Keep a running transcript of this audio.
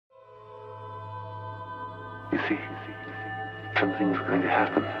You see, something's going to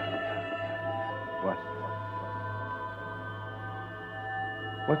happen. What?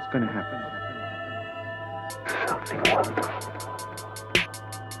 What's going to happen? Something wonderful.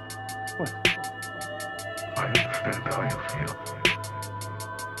 What? I understand how you feel.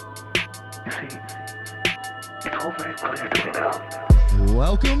 You see, it's all very clear to me now.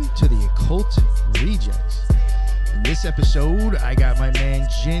 Welcome to the Occult Rejects. In this episode, I got my man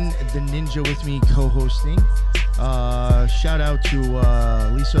Jin the Ninja with me co-hosting. Shout out to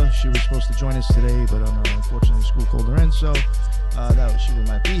Liza. She was supposed to join us today, but unfortunately school called her in, so she will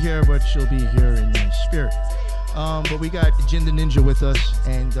not be here, but she'll be here in spirit. But we got Jin the Ninja with us,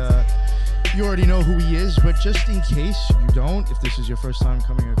 and you already know who he is, but just in case you don't, if this is your first time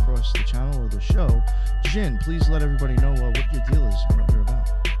coming across the channel or the show, Jin, please let everybody know what your deal is and what you're about.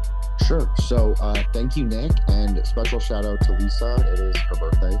 Sure. So thank you, Nick, and special shout out to Lisa. It is her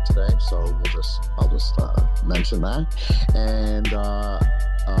birthday today, so I'll just mention that. And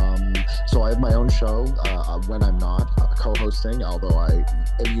so I have my own show when I'm not co-hosting, although I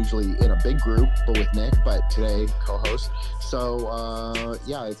am usually in a big group, but with Nick, but today co-host. So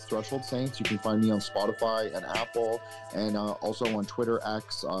yeah, it's Threshold Saints. You can find me on Spotify and Apple, and also on Twitter,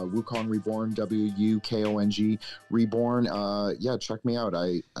 X, Wukong Reborn, WUKONG Reborn. Yeah, check me out.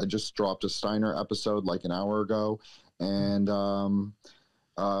 I just dropped a Steiner episode like an hour ago, and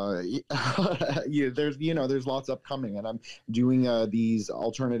yeah, there's lots upcoming, and I'm doing these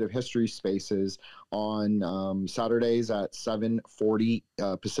alternative history spaces on Saturdays at 7:40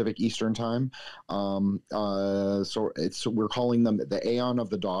 Pacific Eastern Time. So we're calling them the Aeon of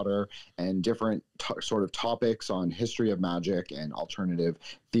the Daughter, and different sort of topics on history of magic and alternative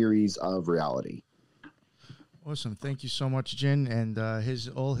theories of reality. Awesome. Thank you so much, Jin. And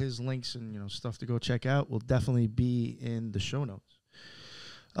all his links and stuff to go check out will definitely be in the show notes.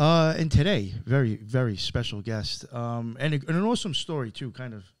 And today, very, very special guest. And an awesome story too,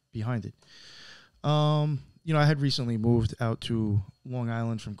 kind of behind it. I had recently moved out to Long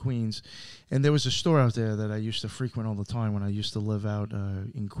Island from Queens, and there was a store out there that I used to frequent all the time when I used to live out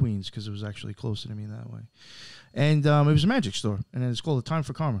in Queens, because it was actually closer to me that way. And it was a magic store, and it's called the Time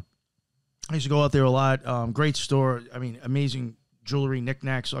for Karma. I used to go out there a lot. Great store. I mean, amazing jewelry,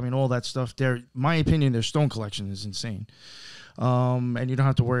 knickknacks. I mean, all that stuff. My opinion, their stone collection is insane. And you don't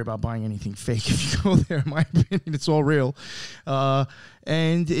have to worry about buying anything fake if you go there. In my opinion, it's all real.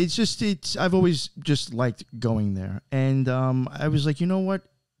 And I've always just liked going there. And I was like, you know what?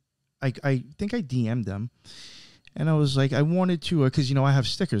 I think I DM'd them. And I was like, I wanted to, because, I have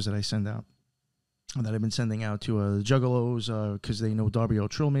stickers that I send out, that I've been sending out to the Juggalos, because they know Darby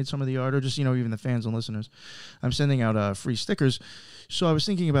O'Trill made some of the art, or just, even the fans and listeners. I'm sending out free stickers. So I was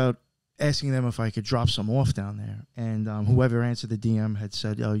thinking about asking them if I could drop some off down there. And whoever answered the DM had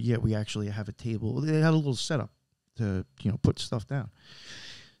said, oh, yeah, we actually have a table. They had a little setup to, put stuff down.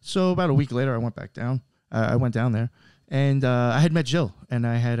 So about a week later, I went back down. I went down there. And I had met Jill, and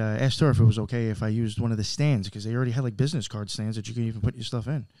I had asked her if it was okay if I used one of the stands, because they already had like business card stands that you can even put your stuff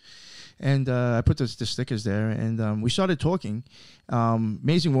in. And I put the stickers there, and we started talking.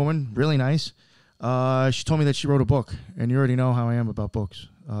 Amazing woman, really nice. She told me that she wrote a book, and you already know how I am about books.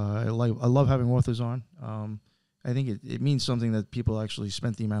 I love having authors on. I think it means something that people actually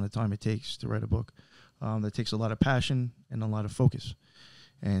spent the amount of time it takes to write a book. That takes a lot of passion and a lot of focus.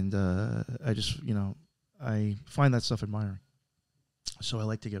 And I just, I find that stuff admiring. So I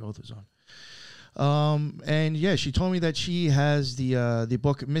like to get authors on. And yeah, she told me that she has the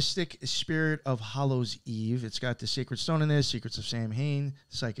book Mystic Spirit of Hallow's Eve. It's got the Sacred Stone in there, Secrets of Sam Hain,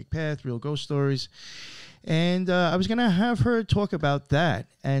 Psychic Path, Real Ghost Stories. And I was going to have her talk about that.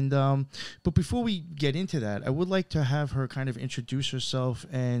 And but before we get into that, I would like to have her kind of introduce herself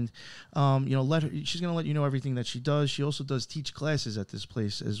and, she's going to let you know everything that she does. She also does teach classes at this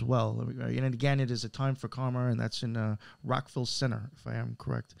place as well. And again, it is a Time for Karma, and that's in Rockville Center, if I am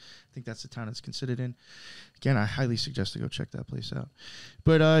correct. I think that's the town it's considered in. Again, I highly suggest to go check that place out.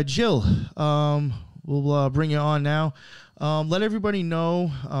 But Jill, we'll bring you on now. Let everybody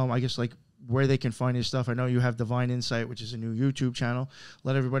know, I guess, like, where they can find your stuff. I know you have Divine Insight, which is a new YouTube channel.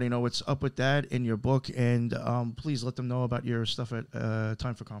 Let everybody know what's up with that in your book, and please let them know about your stuff at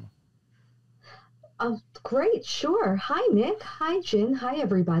Time for Karma. Great, sure. Hi, Nick. Hi, Jin. Hi,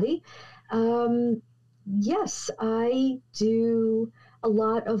 everybody. Yes, I do a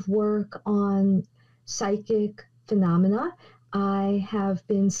lot of work on psychic phenomena. I have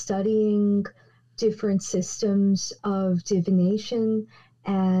been studying different systems of divination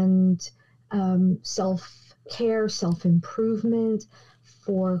and self-care, self-improvement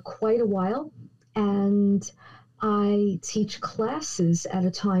for quite a while. And I teach classes at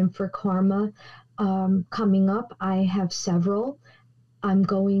a Time for Karma coming up. I have several. I'm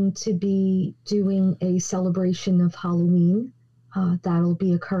going to be doing a celebration of Halloween. That'll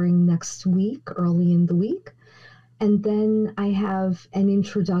be occurring next week, early in the week. And then I have an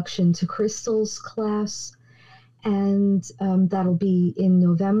introduction to crystals class, and that'll be in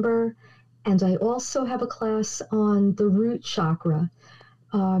November. And I also have a class on the root chakra.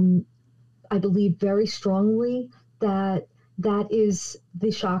 I believe very strongly that that is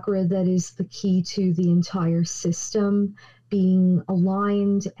the chakra that is the key to the entire system being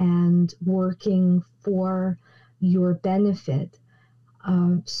aligned and working for your benefit.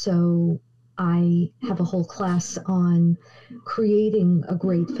 So I have a whole class on creating a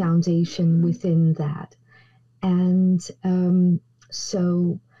great foundation within that. And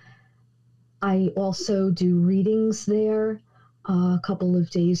so I also do readings there a couple of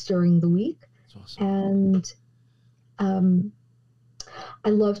days during the week. That's awesome. And I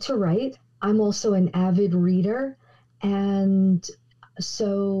love to write. I'm also an avid reader. And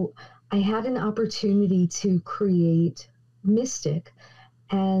so I had an opportunity to create Mystic.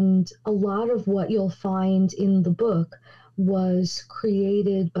 And a lot of what you'll find in the book was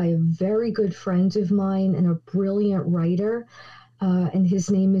created by a very good friend of mine and a brilliant writer. And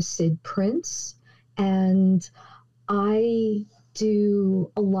his name is Sid Prince. And I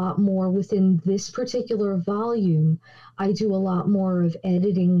do a lot more within this particular volume. I do a lot more of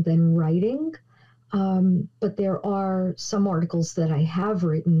editing than writing. But there are some articles that I have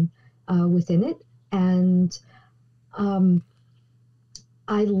written within it. And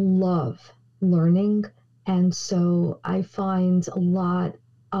I love learning. And so I find a lot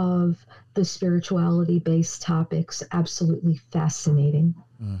of the spirituality-based topics absolutely fascinating.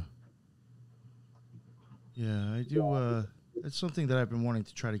 Yeah, I do. It's something that I've been wanting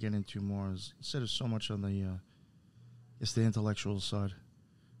to try to get into more. Instead of so much on the, it's the intellectual side.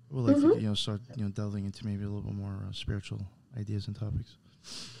 I would like to, start, delving into maybe a little bit more spiritual ideas and topics.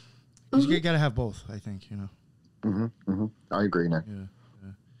 Because you got to have both, I think, I agree, Nick. Yeah.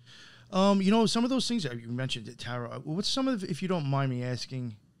 Some of those things that you mentioned, tarot. What's some of, if you don't mind me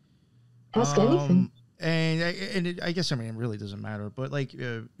asking? Ask anything. I guess, it really doesn't matter. But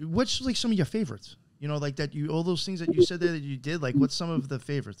what's some of your favorites? Like that all those things that you said there that you did. Like, what's some of the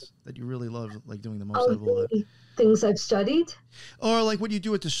favorites that you really love, like doing the most? The things I've studied, or like what you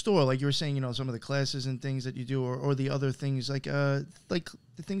do at the store. Like you were saying, some of the classes and things that you do, or the other things, like the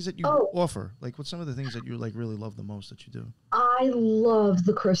things that you offer. Like, what's some of the things that you really love the most that you do? I love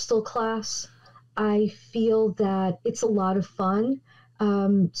the crystal class. I feel that it's a lot of fun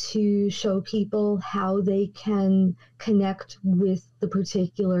to show people how they can connect with the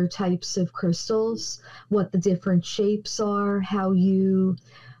particular types of crystals, what the different shapes are, how you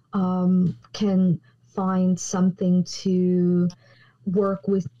can find something to work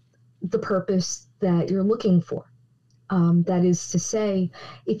with the purpose that you're looking for. That is to say,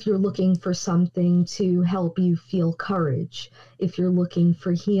 if you're looking for something to help you feel courage, if you're looking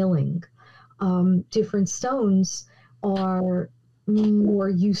for healing, different stones are more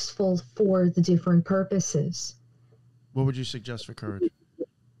useful for the different purposes. What would you suggest for courage?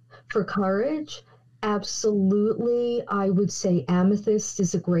 For courage, absolutely, I would say amethyst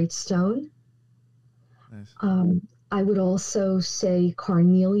is a great stone. Nice. I would also say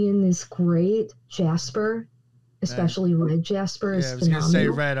carnelian is great. Jasper, especially red jasper, is phenomenal. I was going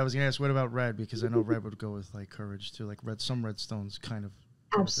to say red. I was going to ask, what about red? Because I know red would go with courage too. Like some red stones kind of.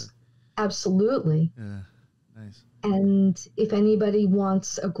 Absolutely. Yeah, nice. And if anybody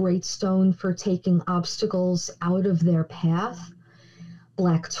wants a great stone for taking obstacles out of their path,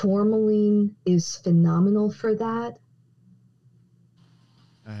 black tourmaline is phenomenal for that.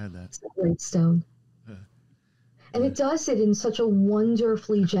 I had that. It's a great stone. And it does it in such a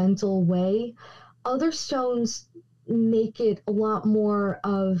wonderfully gentle way. Other stones make it a lot more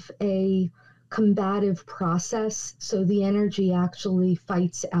of a combative process, so the energy actually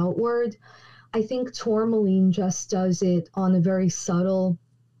fights outward. I think tourmaline just does it on a very subtle,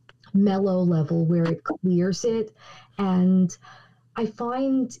 mellow level where it clears it, and I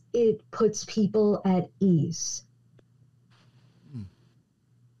find it puts people at ease.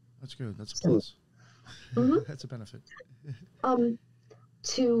 That's good. That's a plus. That's a benefit.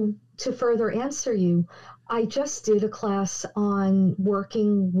 To further answer you, I just did a class on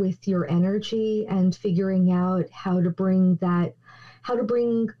working with your energy and figuring out how to bring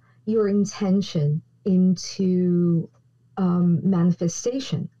your intention into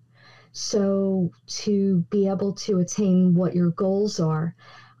manifestation. So to be able to attain what your goals are,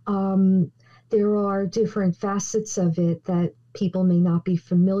 there are different facets of it that people may not be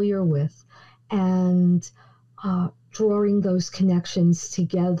familiar with, and drawing those connections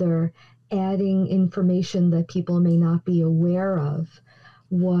together adding information that people may not be aware of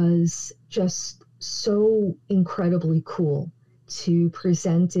was just so incredibly cool to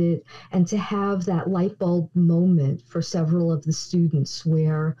present it and to have that light bulb moment for several of the students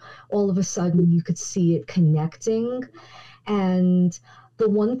where all of a sudden you could see it connecting. And the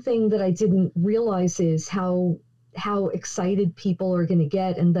one thing that I didn't realize is how excited people are going to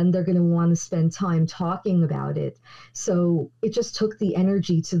get, and then they're going to want to spend time talking about it. So it just took the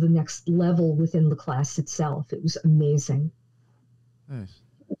energy to the next level within the class itself. It was amazing. Nice.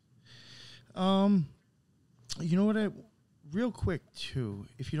 You know what? Real quick too,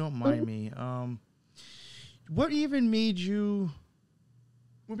 if you don't mind me, what made you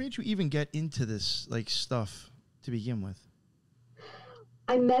even get into this like stuff to begin with?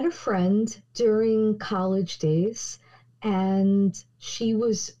 I met a friend during college days, and she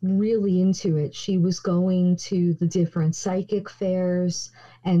was really into it. She was going to the different psychic fairs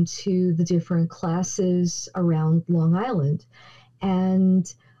and to the different classes around Long Island.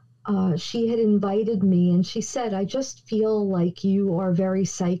 And she had invited me, and she said, I just feel like you are very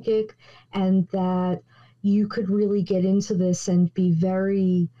psychic and that you could really get into this and be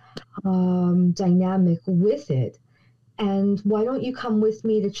very dynamic with it. And why don't you come with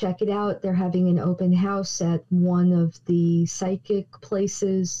me to check it out? They're having an open house at one of the psychic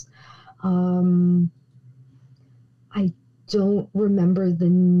places. I don't remember the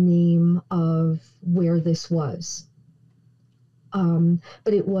name of where this was.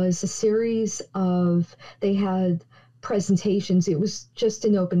 But it was a series of, they had presentations. It was just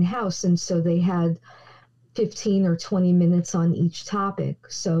an open house. And so they had 15 or 20 minutes on each topic.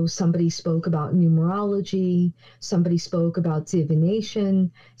 So somebody spoke about numerology, somebody spoke about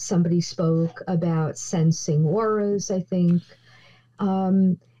divination, somebody spoke about sensing auras, I think.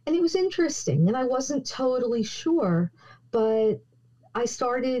 And it was interesting, and I wasn't totally sure, but I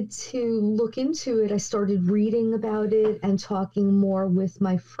started to look into it. I started reading about it and talking more with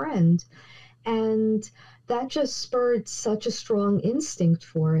my friend, and that just spurred such a strong instinct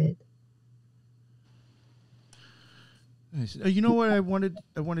for it. Nice. You know what I wanted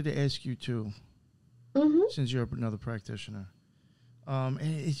to ask you too, since you're another practitioner.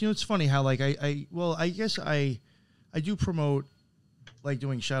 It's funny how like I guess I do promote like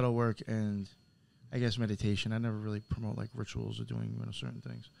doing shadow work and I guess meditation. I never really promote like rituals or doing certain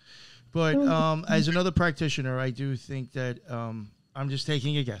things. But as another practitioner, I do think that I'm just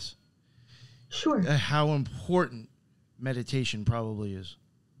taking a guess. Sure. How important meditation probably is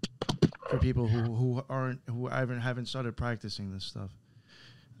for people who haven't started practicing this stuff.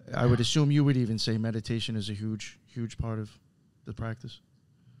 I would assume you would even say meditation is a huge part of the practice.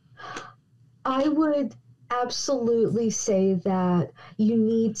 I would absolutely say that you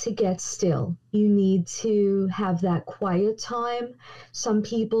need to get still. You need to have that quiet time. Some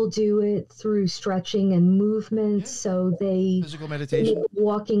people do it through stretching and movement, so they physical meditation,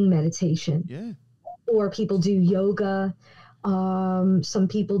 walking meditation. Yeah. Or people do yoga. Some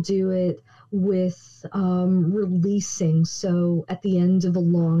people do it with releasing. So at the end of a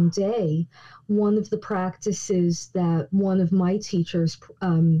long day, one of the practices that one of my teachers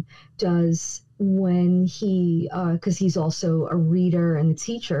does when he, because he's also a reader and a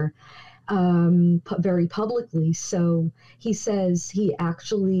teacher, very publicly. So he says he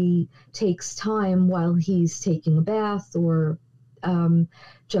actually takes time while he's taking a bath or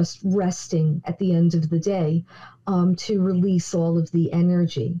just resting at the end of the day to release all of the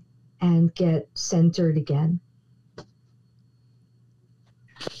energy and get centered again.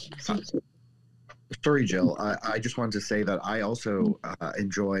 Sorry, Jill. I just wanted to say that I also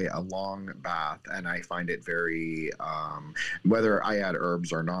enjoy a long bath, and I find it very, whether I add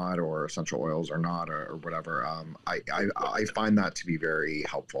herbs or not, or essential oils or not, or whatever, I find that to be very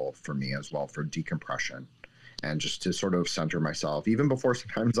helpful for me as well for decompression. And just to sort of center myself, even before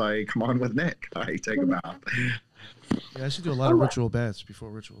sometimes I come on with Nick, I take a bath. Yeah, I should do a lot of ritual baths before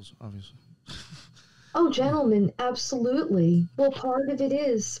rituals, obviously. Oh, gentlemen, absolutely. Well, part of it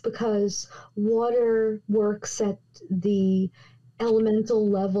is because water works at the elemental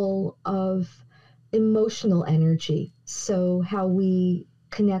level of emotional energy. So how we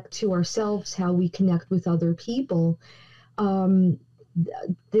connect to ourselves, how we connect with other people,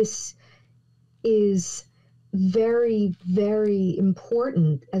 this is very, very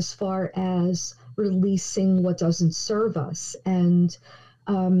important as far as releasing what doesn't serve us. And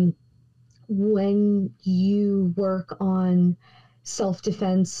when you work on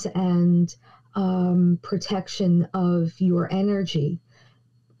self-defense and protection of your energy,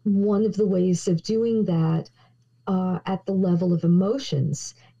 one of the ways of doing that at the level of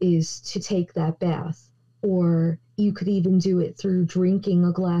emotions is to take that bath or you could even do it through drinking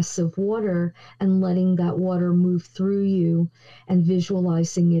a glass of water and letting that water move through you and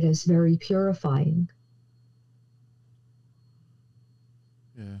visualizing it as very purifying.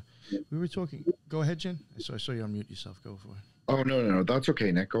 Yeah. We were talking. Go ahead, Jen. I saw you unmute yourself. Go for it. Oh, no. That's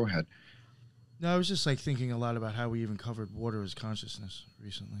okay, Nick. Go ahead. No, I was just like thinking a lot about how we even covered water as consciousness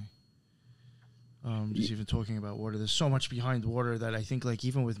recently. Just even talking about water. There's so much behind water that I think, like,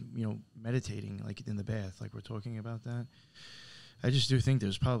 even with, meditating, like in the bath, like we're talking about that, I just do think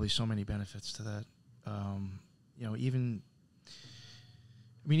there's probably so many benefits to that. Even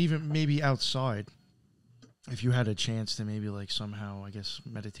maybe outside, if you had a chance to maybe like somehow, I guess,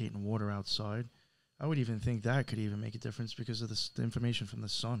 meditate in water outside, I would even think that could even make a difference because of the information from the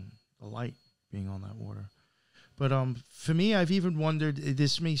sun, the light being on that water. But for me, I've even wondered,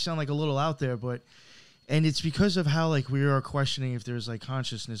 this may sound like a little out there, and it's because of how like we are questioning if there's like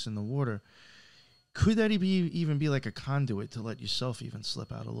consciousness in the water. Could that even be like a conduit to let yourself even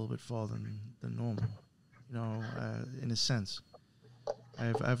slip out a little bit farther than normal? In a sense.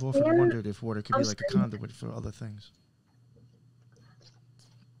 I've often wondered if water could be like a conduit for other things.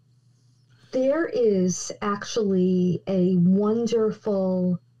 There is actually a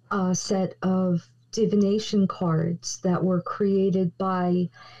wonderful set of divination cards that were created by,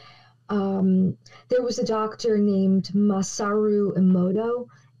 there was a doctor named Masaru Emoto,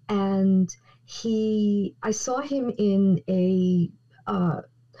 and I saw him in a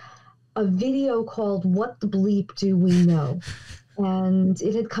video called What the Bleep Do We Know? And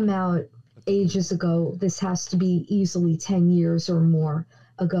it had come out ages ago. This has to be easily 10 years or more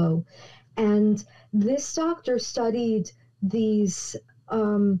ago. And this doctor studied these,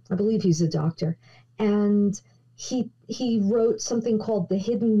 I believe he's a doctor, and he wrote something called The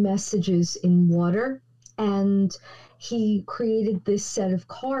Hidden Messages in Water, and he created this set of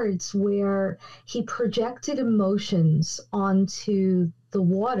cards where he projected emotions onto the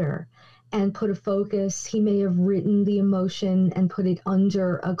water and put a focus. He may have written the emotion and put it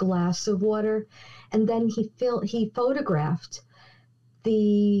under a glass of water, and then he photographed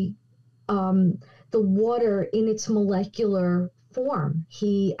the water in its molecular form.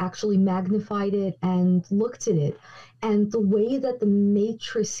 He actually magnified it and looked at it, and the way that the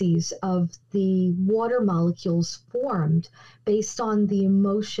matrices of the water molecules formed based on the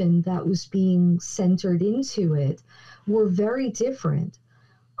emotion that was being centered into it were very different.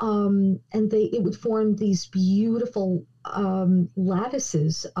 And it would form these beautiful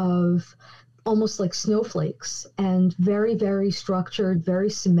lattices of almost like snowflakes, and very, very structured, very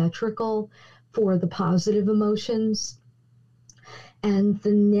symmetrical for the positive emotions. And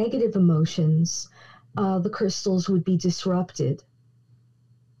the negative emotions, the crystals would be disrupted.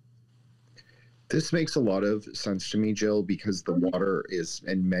 This makes a lot of sense to me, Jill, because the water is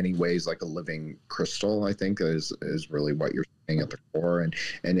in many ways like a living crystal, I think is really what you're saying at the core.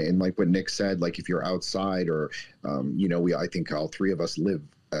 And like what Nick said, like if you're outside or, I think all three of us live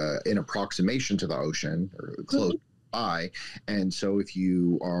in approximation to the ocean or close by. And so if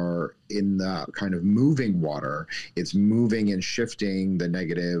you are in that kind of moving water, it's moving and shifting the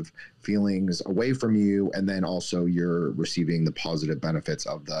negative feelings away from you, and then also you're receiving the positive benefits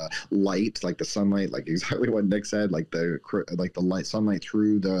of the light, like the sunlight, like exactly what Nick said, like the light sunlight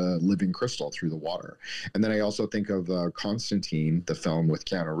through the living crystal through the water. And then I also think of Constantine, the film with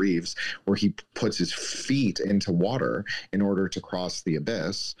Keanu Reeves, where he puts his feet into water in order to cross the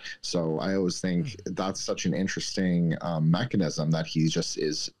abyss. So I always think that's such an interesting mechanism, that he just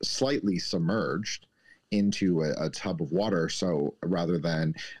is slightly submerged into a tub of water, so rather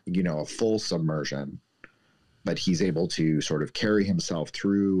than a full submersion, but he's able to sort of carry himself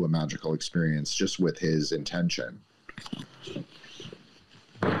through a magical experience just with his intention.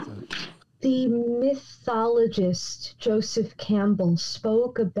 The mythologist Joseph Campbell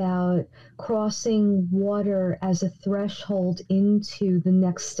spoke about crossing water as a threshold into the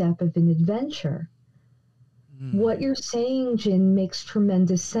next step of an adventure. What you're saying, Jin, makes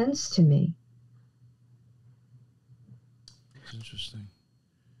tremendous sense to me. Interesting.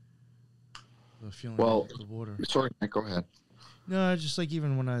 The feeling Well, of the water. Sorry, Nick, go ahead. No, just like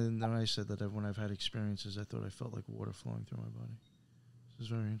even when I said that when I've had experiences, I thought I felt like water flowing through my body. This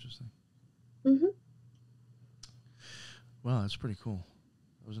is very interesting. Mm-hmm. Wow, that's pretty cool.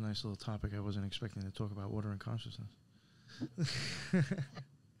 That was a nice little topic. I wasn't expecting to talk about water and consciousness. It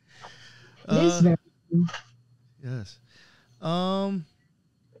is very cool. Yes.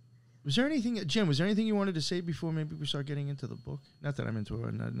 Was there anything, Jim, you wanted to say before maybe we start getting into the book? Not that I'm into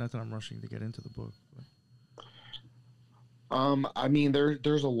it, not that I'm rushing to get into the book. I mean,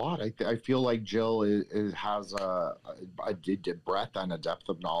 there's a lot. I feel like Jill has a breadth and a depth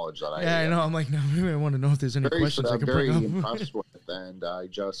of knowledge that I know. I'm like, no, maybe I want to know if there's any questions I can very bring up. impressed with, and I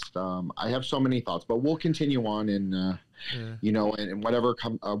just I have so many thoughts, but we'll continue on, and you know, and whatever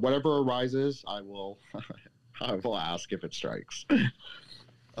arises, I will I will ask if it strikes.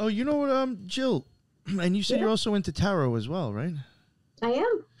 Oh, you know what, Jill, and you said you're also into tarot as well, right? I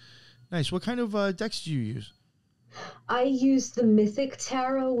am. Nice. What kind of decks do you use? I use the Mythic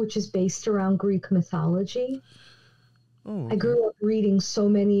Tarot, which is based around Greek mythology. Oh, okay. I grew up reading so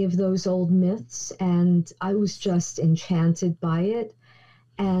many of those old myths, and I was just enchanted by it.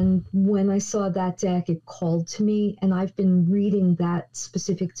 And when I saw that deck, it called to me, and I've been reading that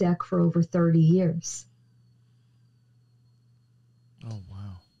specific deck for over 30 years. Oh,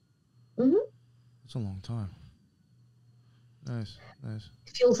 wow. Mm-hmm. That's a long time. Nice.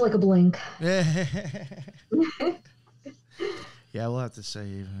 Feels like a blink. Yeah. Yeah, we'll have to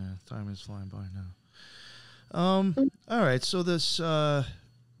save. Time is flying by now. All right. So this,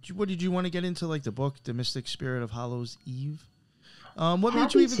 what did you want to get into, like the book, The Mystic Spirit of Hallow's Eve? What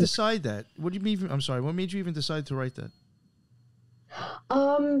made you even decide that? What made you even decide to write that?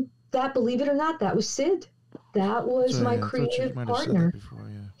 That, believe it or not, that was Sid. That was my creative partner. Before,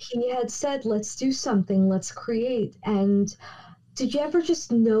 yeah. He had said, let's do something, let's create. And did you ever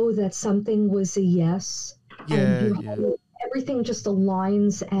just know that something was a yes? Yeah, and everything just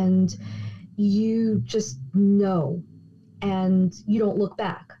aligns and you just know and you don't look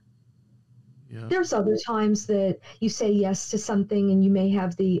back. Yeah. There's other times that you say yes to something and you may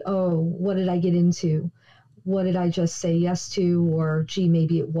have the, oh, what did I get into? What did I just say yes to? Or, gee,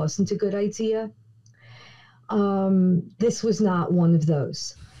 maybe it wasn't a good idea. This was not one of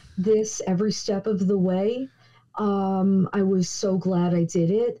those. This, every step of the way, I was so glad I did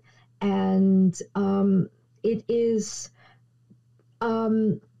it. And it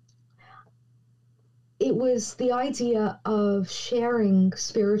was the idea of sharing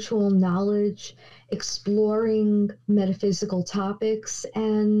spiritual knowledge, exploring metaphysical topics,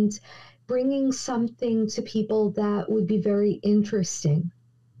 and bringing something to people that would be very interesting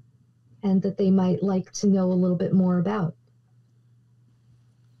and that they might like to know a little bit more about.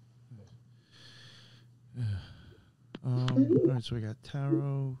 All right, so we got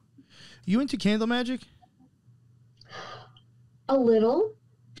tarot. You into candle magic? A little.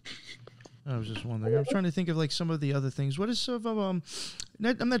 I was just wondering. I'm trying to think of like some of the other things. What is some of I'm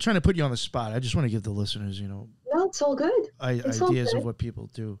not trying to put you on the spot. I just want to give the listeners, No, it's all good. Ideas of what people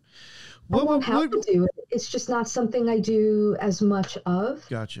do. I won't have to do it. It's just not something I do as much of.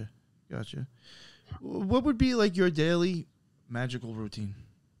 Gotcha. What would be like your daily magical routine?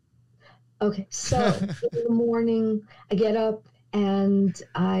 Okay, so in the morning, I get up and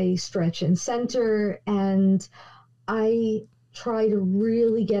I stretch and center, and I try to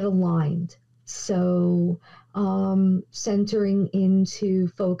really get aligned. So centering into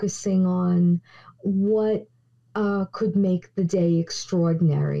focusing on what could make the day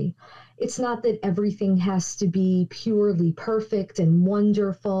extraordinary. It's not that everything has to be purely perfect and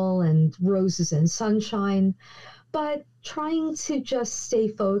wonderful and roses and sunshine, but trying to just stay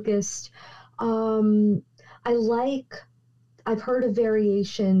focused. I've heard a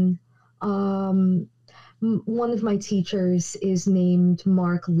variation. One of my teachers is named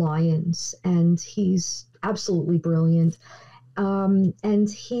Mark Lyons, and he's absolutely brilliant. And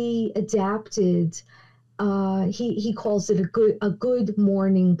he adapted, he calls it a good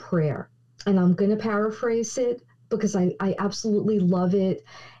morning prayer. And I'm going to paraphrase it because I absolutely love it.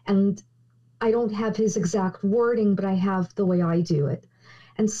 And I don't have his exact wording, but I have the way I do it.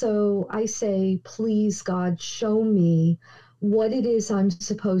 And so I say, please, God, show me what it is I'm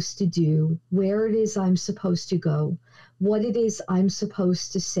supposed to do, where it is I'm supposed to go, what it is I'm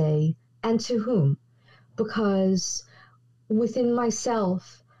supposed to say, and to whom. Because within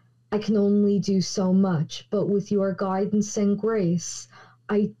myself, I can only do so much, but with your guidance and grace,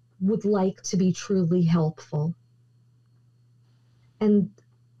 I would like to be truly helpful. And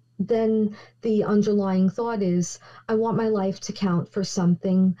then the underlying thought is, I want my life to count for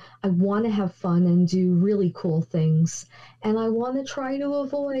something. I want to have fun and do really cool things. And I want to try to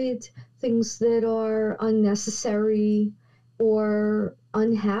avoid things that are unnecessary or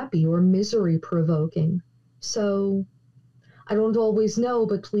unhappy or misery provoking. So I don't always know,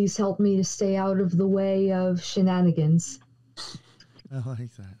 but please help me to stay out of the way of shenanigans. I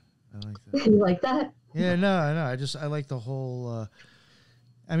like that. You like that? Yeah, no. I like the whole,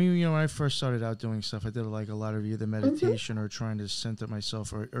 I mean, when I first started out doing stuff, I did like a lot of either meditation or trying to center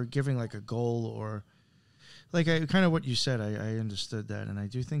myself or giving like a goal or like kind of what you said. I understood that. And I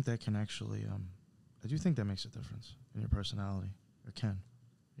do think that can actually I do think that makes a difference in your personality. It can.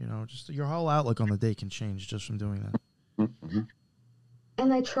 You know, just your whole outlook on the day can change just from doing that. Mm-hmm.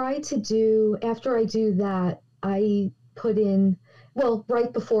 And I try to do, after I do that, I put in, well,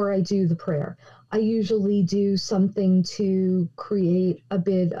 right before I do the prayer, I usually do something to create a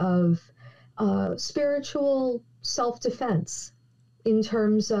bit of spiritual self-defense in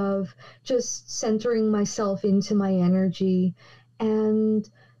terms of just centering myself into my energy and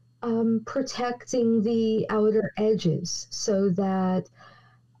protecting the outer edges so that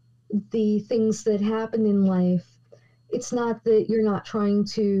the things that happen in life, it's not that you're not trying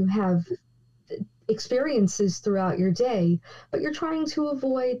to have experiences throughout your day, but you're trying to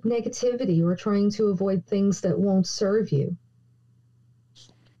avoid negativity or trying to avoid things that won't serve you.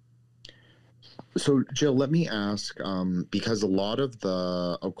 So, Jill, let me ask, because a lot of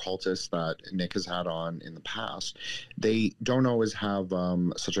the occultists that Nick has had on in the past, they don't always have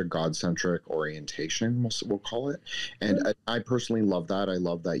such a God-centric orientation, we'll call it. And I personally love that. I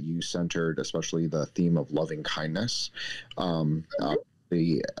love that you centered, especially the theme of loving kindness.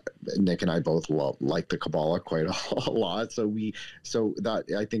 Nick and I both like the Kabbalah quite a lot, so that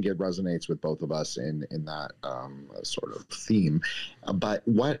I think it resonates with both of us in that sort of theme. But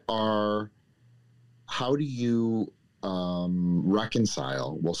how do you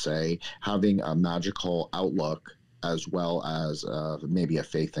reconcile, we'll say, having a magical outlook as well as maybe a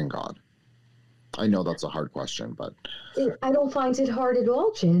faith in God? I know that's a hard question, but I don't find it hard at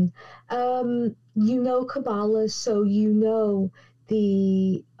all, Jin. You know Kabbalah, so you know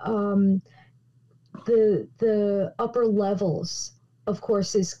the upper levels. Of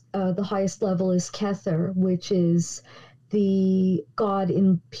course, is the highest level is Kether, which is the God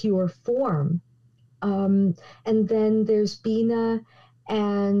in pure form. And then there's Bina,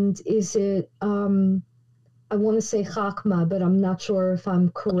 and is it, I want to say Chakma, but I'm not sure if I'm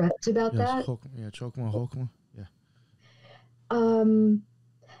correct about that. Chokma. Yeah.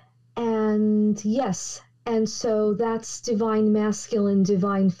 And yes, and so that's divine masculine,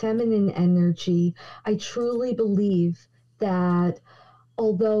 divine feminine energy. I truly believe that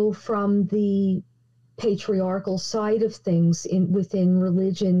although from the patriarchal side of things within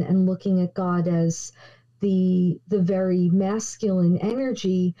religion and looking at God as the very masculine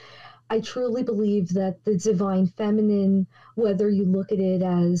energy, I truly believe that the divine feminine, whether you look at it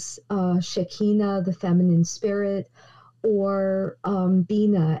as Shekinah, the feminine spirit, or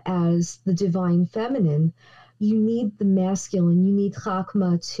Bina as the divine feminine, you need the masculine, you need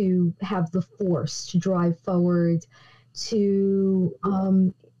Chakma to have the force to drive forward, to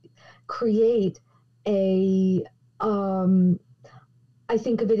create I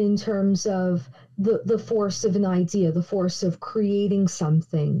think of it in terms of the force of an idea, the force of creating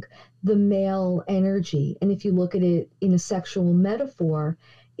something, the male energy. And if you look at it in a sexual metaphor,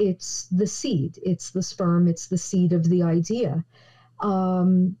 it's the seed, it's the sperm, it's the seed of the idea.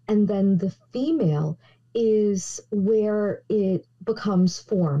 And then the female is where it becomes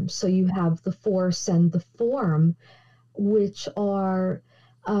form. So you have the force and the form, which are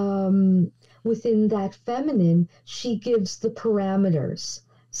within that feminine, she gives the parameters.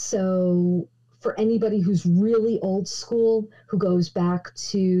 So for anybody who's really old school, who goes back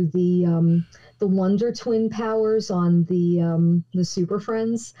to the Wonder Twin powers on the Super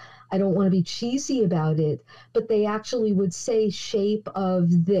Friends, I don't want to be cheesy about it, but they actually would say shape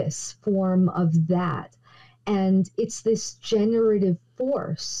of this, form of that. And it's this generative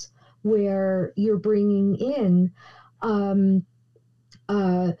force where you're bringing in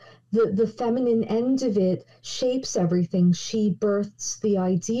the feminine end of it shapes everything. She births the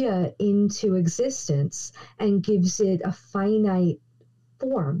idea into existence and gives it a finite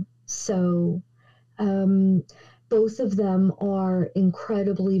form. So both of them are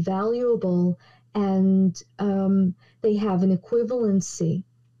incredibly valuable, and they have an equivalency.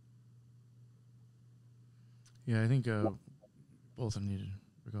 Yeah, I think both are needed,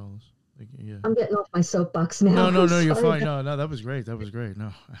 regardless. Like, yeah. I'm getting off my soapbox now. No, you're fine. No, that was great. That was great.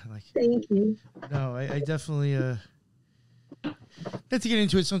 No, Thank you. No, I definitely not to get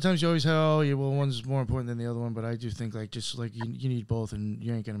into it. Sometimes you always have, oh, yeah, well, one's more important than the other one, but I do think just you need both, and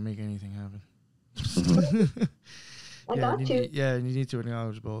you ain't gonna make anything happen. I got you. And you need to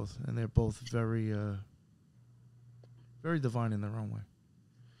acknowledge both, and they're both very, very divine in their own way.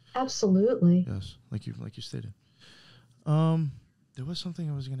 Absolutely. Yes, like you stated. There was something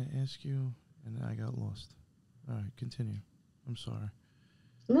I was going to ask you, and I got lost. All right, continue. I'm sorry.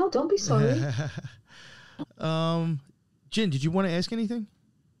 No, don't be sorry. Jin, did you want to ask anything?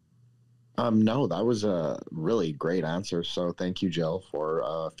 No, that was a really great answer. So thank you, Jill,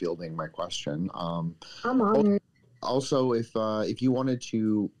 for fielding my question. I'm honored. Also, if you wanted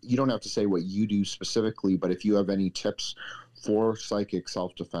to, you don't have to say what you do specifically, but if you have any tips for psychic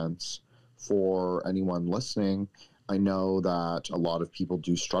self-defense for anyone listening, I know that a lot of people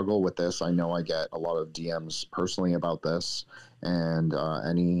do struggle with this. I know I get a lot of DMs personally about this, and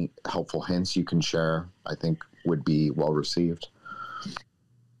any helpful hints you can share, I think, would be well received.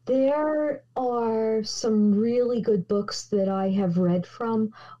 There are some really good books that I have read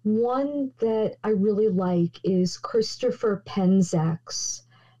from. One that I really like is Christopher Penzak's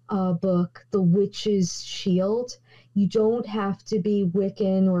book, The Witch's Shield. You don't have to be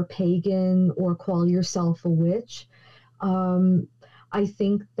Wiccan or pagan or call yourself a witch. I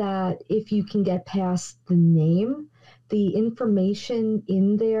think that if you can get past the name, the information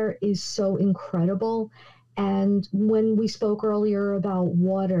in there is so incredible. And when we spoke earlier about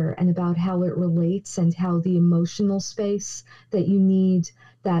water and about how it relates and how the emotional space that you need,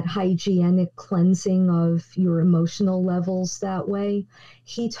 that hygienic cleansing of your emotional levels that way,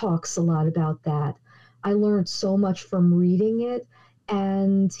 he talks a lot about that. I learned so much from reading it,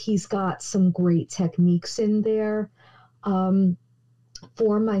 and he's got some great techniques in there.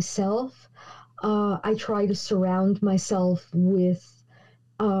 For myself, I try to surround myself with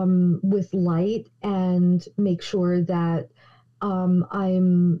light and make sure that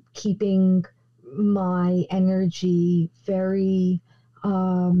I'm keeping my energy very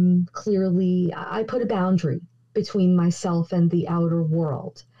clearly. I put a boundary between myself and the outer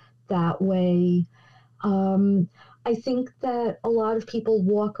world. That way, I think that a lot of people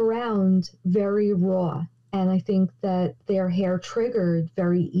walk around very raw, and I think that their hair triggered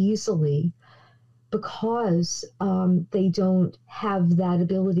very easily because they don't have that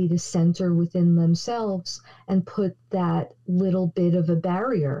ability to center within themselves and put that little bit of a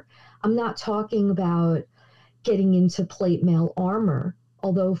barrier. I'm not talking about getting into plate mail armor,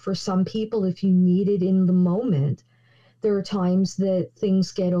 although for some people, if you need it in the moment, there are times that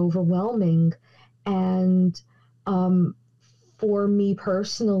things get overwhelming. And for me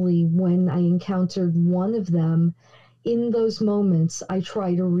personally, when I encountered one of them, in those moments, I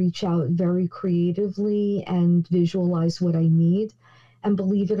try to reach out very creatively and visualize what I need. And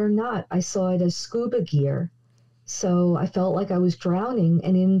believe it or not, I saw it as scuba gear. So I felt like I was drowning.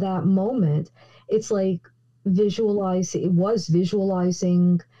 And in that moment, it's like it was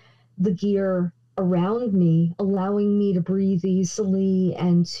visualizing the gear around me, allowing me to breathe easily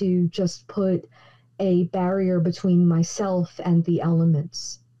and to just put a barrier between myself and the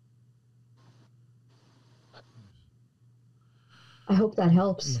elements. I hope that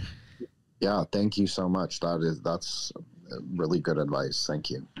helps. Yeah, thank you so much. That's really good advice. Thank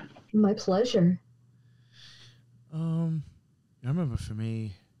you. My pleasure. I remember for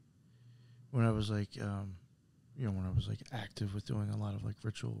me, when I was like, when I was like active with doing a lot of like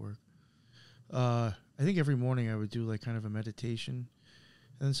ritual work, I think every morning I would do like kind of a meditation,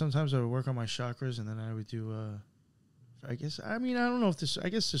 and then sometimes I would work on my chakras, and then I would do I don't know if I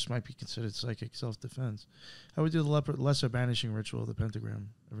guess this might be considered psychic self-defense. I would do the lesser banishing ritual of the pentagram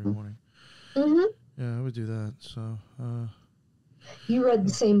every morning. Mm-hmm. Yeah, I would do that. So, you read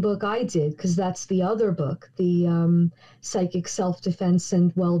the same book I did, because that's the other book, the Psychic Self-Defense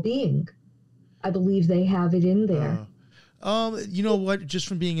and Well-Being. I believe they have it in there. You know what? Just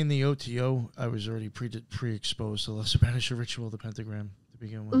from being in the OTO, I was already pre-exposed to the lesser banishing ritual of the pentagram to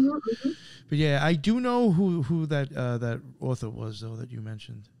begin with. Mm-hmm. But yeah, I do know who that author was, though, that you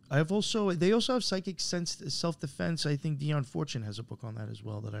mentioned. They also have psychic self-defense. I think Dion Fortune has a book on that as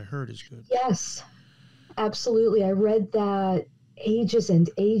well that I heard is good. Yes, absolutely. I read that ages and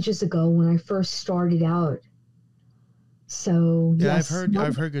ages ago when I first started out. So yeah, yes,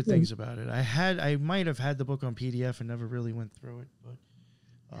 I've heard good things about it. I might have had the book on PDF and never really went through it,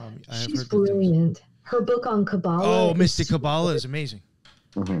 but she's brilliant. Her book on Kabbalah. Oh, Mystic Kabbalah is amazing.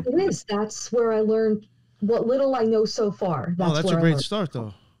 Mm-hmm. It is. That's where I learned what little I know so far. That's a great start,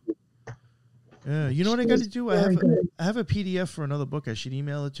 though. Yeah, you know what I got to do? I have a PDF for another book. I should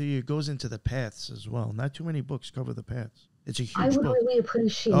email it to you. It goes into the paths as well. Not too many books cover the paths. It's a huge book. I would really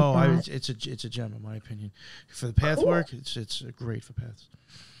appreciate that. It's a gem in my opinion. For the path work, it's great for paths.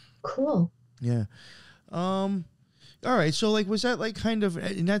 Cool. Yeah. All right. So like, was that like kind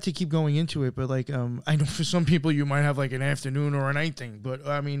of, not to keep going into it, but like, I know for some people you might have like an afternoon or a night thing, but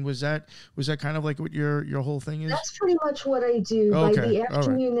I mean, was that kind of like what your whole thing is? That's pretty much what I do. Okay. By the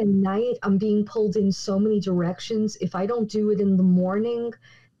afternoon and night, I'm being pulled in so many directions. If I don't do it in the morning,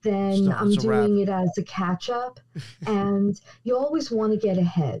 then I'm doing it as a catch up, and you always want to get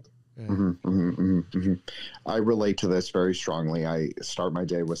ahead. Yeah. Mm-hmm, mm-hmm, mm-hmm. I relate to this very strongly. I start my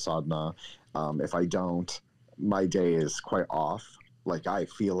day with sadhana. If I don't, my day is quite off. like I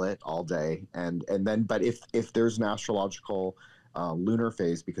feel it all day. And then, but if there's an astrological lunar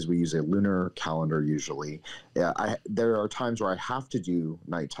phase, because we use a lunar calendar usually, there are times where I have to do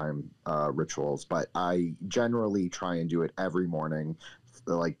nighttime rituals, but I generally try and do it every morning,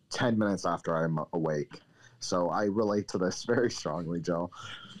 like 10 minutes after I'm awake. So I relate to this very strongly, Joe.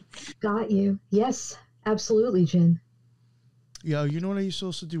 Got you. Yes, absolutely, Jen. Yeah, you know what I used to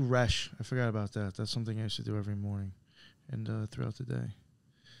also do? Resh. I forgot about that. That's something I used to do every morning and throughout the day.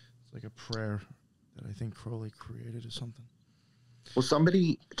 It's like a prayer that I think Crowley created or something. Well,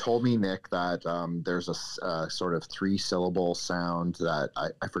 somebody told me, Nick, that there's a sort of 3-syllable sound that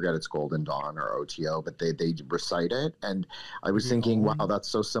I forget, it's Golden Dawn or OTO, but they recite it. And I was thinking, wow, that's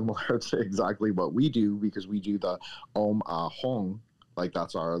so similar to exactly what we do, because we do the Om Hong. Like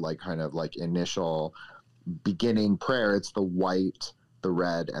that's our like kind of like initial beginning prayer. It's the white, the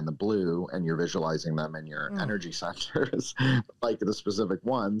red, and the blue, and you're visualizing them in your energy centers, like the specific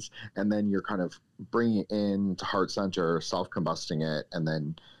ones, and then you're kind of bringing it in to heart center, self-combusting it, and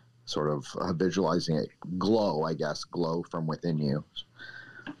then sort of visualizing it glow, I guess, glow from within you.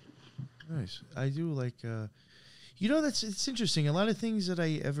 Nice. I do like, you know, it's interesting. A lot of things that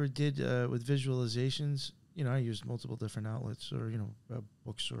I ever did with visualizations, you know, I used multiple different outlets or, you know,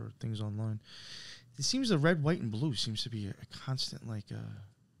 books or things online. It seems the red, white, and blue seems to be a constant, like,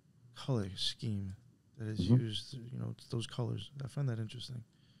 color scheme that is used, you know, those colors. I find that interesting.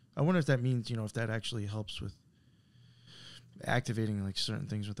 I wonder if that means, you know, if that actually helps with activating, like, certain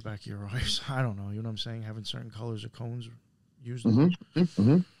things with the back of your eyes. I don't know. You know what I'm saying? Having certain colors or cones used.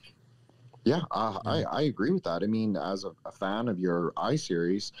 Yeah, I agree with that. I mean, as a fan of your eye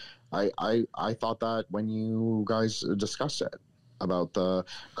series, I thought that when you guys discussed it about the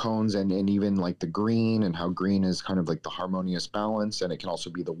cones and even like the green and how green is kind of like the harmonious balance, and it can also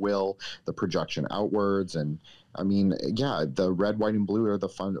be the will, the projection outwards. And I mean, yeah, the red, white, and blue are the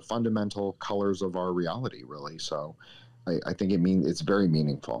fundamental colors of our reality, really. So I think it's very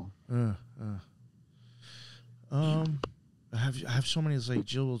meaningful. I have so many. It's like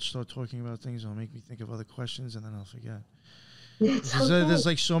Jill will start talking about things. It'll make me think of other questions, and then I'll forget. There's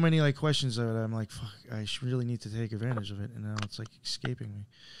like so many like questions that I'm like, fuck, I really need to take advantage of it, and now it's like escaping me.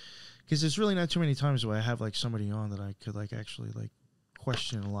 Because there's really not too many times where I have like somebody on that I could like actually like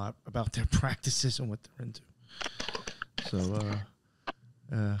question a lot about their practices and what they're into. So,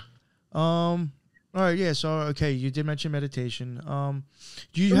 all right, yeah. So, okay, you did mention meditation.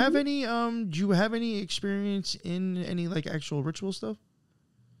 Do you have any experience in any like actual ritual stuff?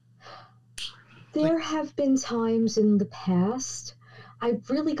 There have been times in the past. I've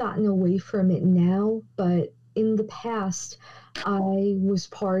really gotten away from it now, but in the past, I was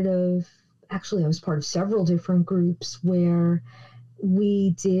part of several different groups where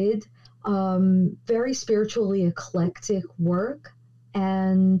we did very spiritually eclectic work.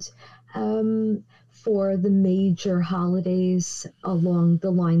 And for the major holidays along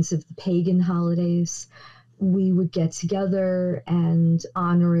the lines of the pagan holidays, we would get together and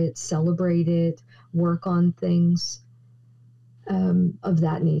honor it, celebrate it, work on things of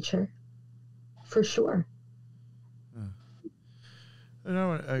that nature, for sure. You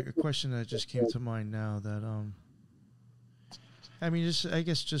know, a question that just came to mind now that I mean, I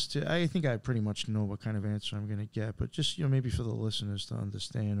think I pretty much know what kind of answer I'm going to get, but just, you know, maybe for the listeners to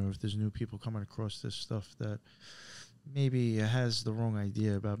understand, or if there's new people coming across this stuff that maybe has the wrong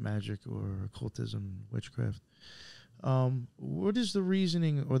idea about magic or occultism, witchcraft. What is the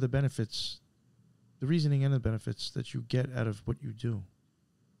reasoning or the reasoning and the benefits that you get out of what you do?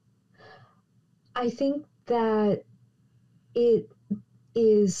 I think that it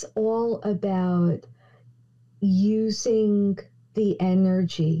is all about using the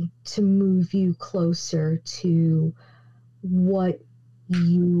energy to move you closer to what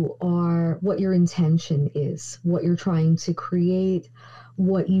your intention is, what you're trying to create,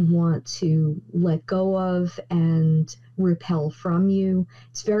 what you want to let go of and repel from you.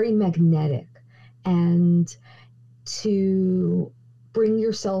 It's very magnetic. And to bring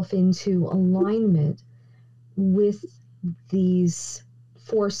yourself into alignment with these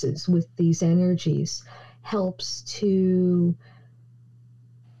forces, with these energies, helps to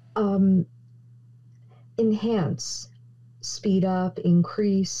enhance, speed up,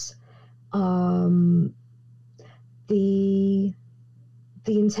 increase the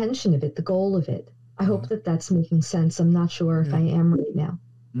intention of it, the goal of it. I hope that that's making sense. I'm not sure if I am right now.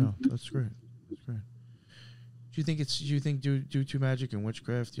 No, that's great. That's great. Do you think due to magic and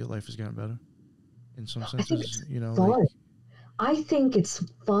witchcraft, your life has gotten better in some senses? You know, fun. like, I think it's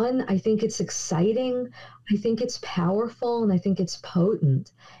fun. I think it's exciting. I think it's powerful, and I think it's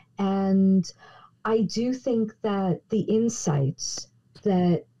potent. And I do think that the insights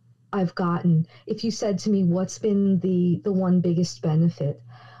that I've gotten. If you said to me, what's been the one biggest benefit?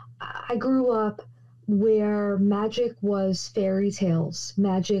 I grew up where magic was fairy tales,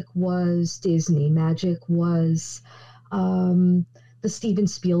 magic was Disney, magic was the Steven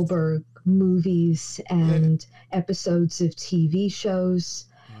Spielberg movies and episodes of TV shows.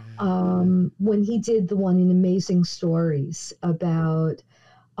 When he did the one in Amazing Stories about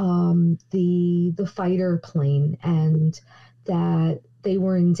the fighter plane, and that they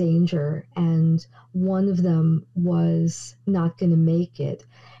were in danger, and one of them was not going to make it,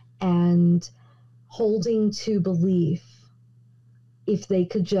 and holding to belief, if they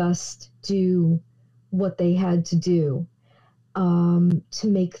could just do what they had to do to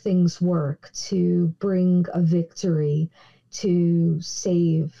make things work, to bring a victory, to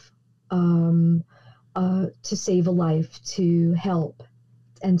save a life, to help,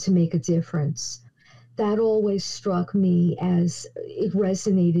 and to make a difference. That always struck me as it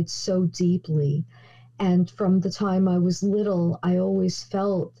resonated so deeply. And from the time I was little, I always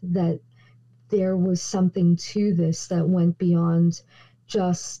felt that there was something to this that went beyond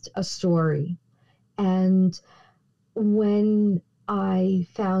just a story. And when I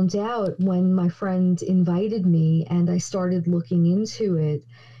found out, when my friend invited me and I started looking into it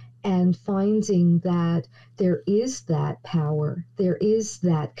and finding that there is that power, there is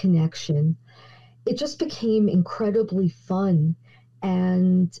that connection, it just became incredibly fun.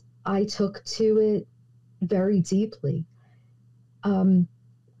 And I took to it very deeply. And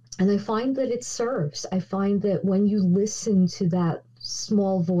I find that it serves. I find that when you listen to that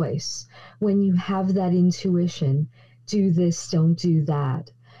small voice, when you have that intuition, do this, don't do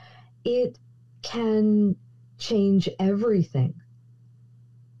that, it can change everything.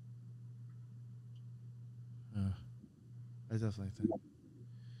 I definitely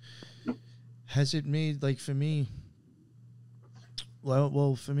think. Has it made, like, for me,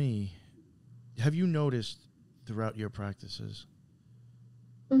 well, for me, have you noticed throughout your practices,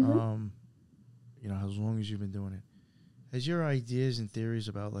 Mm-hmm. as long as you've been doing it, has your ideas and theories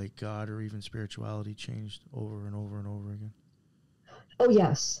about, like, God or even spirituality changed over and over and over again? Oh,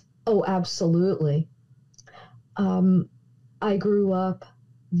 yes. Oh, absolutely. I grew up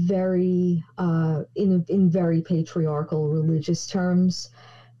very in very patriarchal religious terms,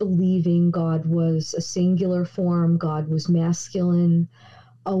 believing God was a singular form, God was masculine.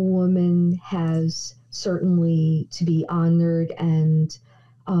 A woman has certainly to be honored, and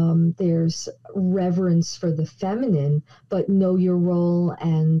there's reverence for the feminine, but know your role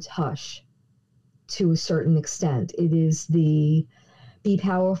and hush to a certain extent. It is the be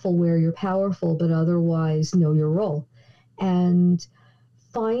powerful where you're powerful, but otherwise know your role. And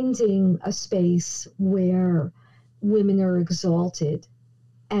finding a space where women are exalted,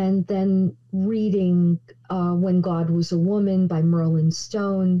 and then reading When God Was a Woman by Merlin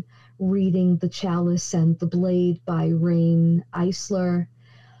Stone, reading The Chalice and the Blade by Rain Eisler,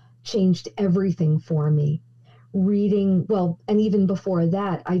 changed everything for me. Reading, well, and even before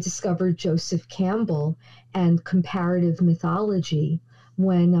that, I discovered Joseph Campbell and comparative mythology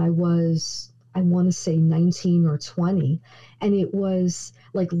when I was, I want to say 19 or 20. And it was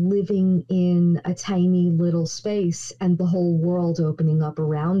like living in a tiny little space and the whole world opening up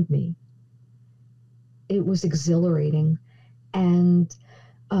around me. It was exhilarating. And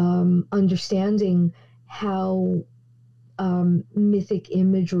understanding how mythic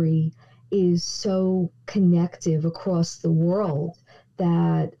imagery is so connective across the world,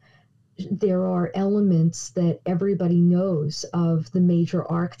 that there are elements that everybody knows of the major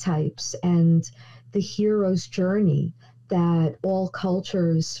archetypes and the hero's journey, that all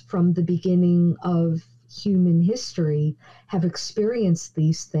cultures from the beginning of human history have experienced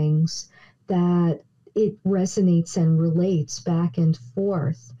these things, that it resonates and relates back and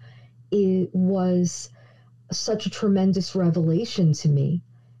forth. It was such a tremendous revelation to me.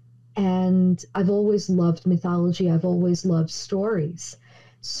 And I've always loved mythology. I've always loved stories.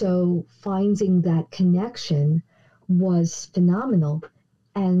 So finding that connection was phenomenal.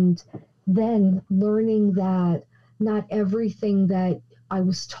 And then learning that not everything that I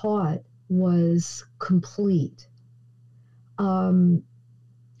was taught was complete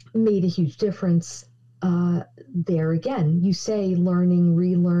made a huge difference. There again, you say learning,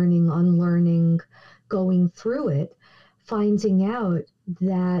 relearning, unlearning, going through it, finding out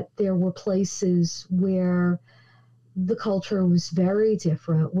that there were places where the culture was very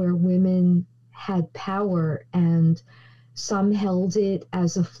different, where women had power, and some held it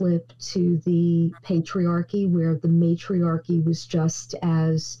as a flip to the patriarchy, where the matriarchy was just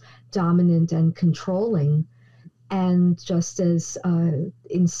as dominant and controlling and just as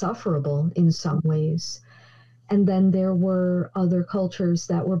insufferable in some ways. And then there were other cultures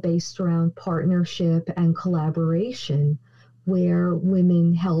that were based around partnership and collaboration, where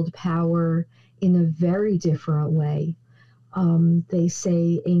women held power in a very different way. They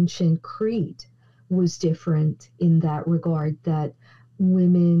say ancient Crete was different in that regard, that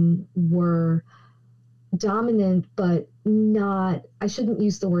women were dominant, but not, I shouldn't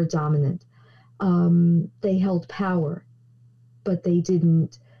use the word dominant. They held power, but they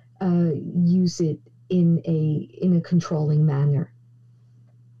didn't use it in a controlling manner.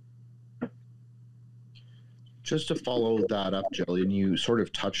 Just to follow that up, Jillian, you sort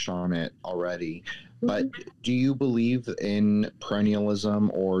of touched on it already, but do you believe in perennialism,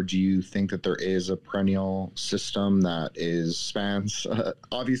 or do you think that there is a perennial system that spans?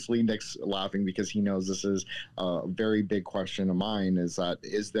 Obviously, Nick's laughing because he knows this is a very big question of mine,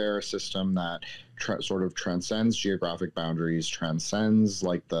 is there a system that sort of transcends geographic boundaries, transcends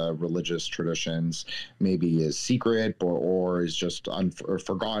like the religious traditions, maybe is secret or is just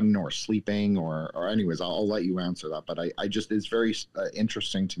forgotten or sleeping or anyways, I'll let you answer that. But I just, it's very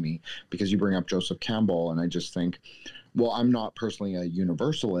interesting to me because you bring up Joseph Campbell, and I just think, well, I'm not personally a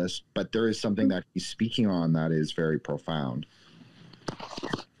universalist, but there is something that he's speaking on that is very profound.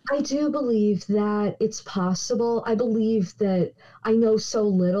 I do believe that it's possible. I believe that I know so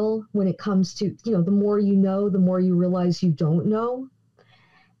little when it comes to, the more you know, the more you realize you don't know.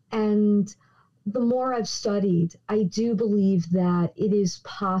 And the more I've studied, I do believe that it is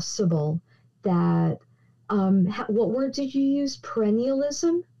possible that, what word did you use?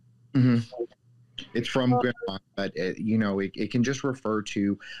 Perennialism? Mm-hmm. It's from grandma, but it can just refer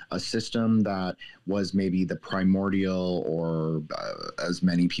to a system that was maybe the primordial, or as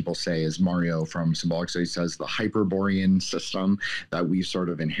many people say, as Mario from Symbolic Studies says, the Hyperborean system that we've sort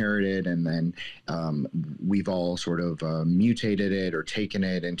of inherited, and then we've all sort of mutated it or taken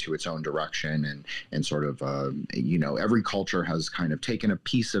it into its own direction, and sort of every culture has kind of taken a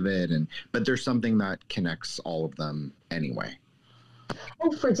piece of it, but there's something that connects all of them anyway.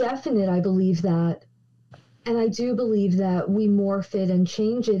 Oh, for definite, I believe that. And I do believe that we morph it and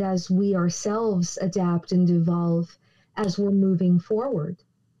change it as we ourselves adapt and evolve as we're moving forward.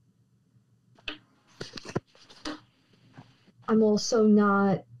 I'm also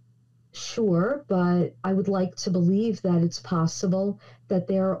not sure, but I would like to believe that it's possible that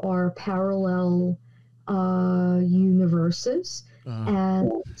there are parallel universes,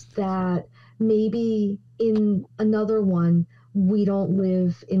 and that maybe in another one, we don't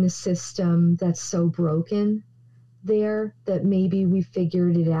live in a system that's so broken there, that maybe we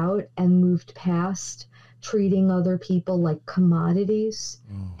figured it out and moved past treating other people like commodities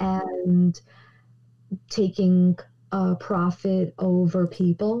and taking profit over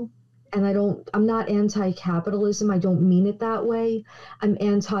people. And I'm not anti-capitalism. I don't mean it that way. I'm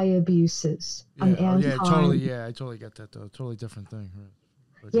anti-abuses. Yeah, totally. Yeah, I totally get that though. Totally different thing. Right?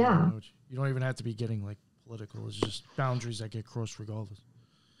 But, yeah. You don't even have to be getting like political. It's just boundaries that get crossed regardless.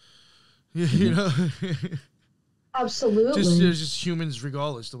 Absolutely. Just humans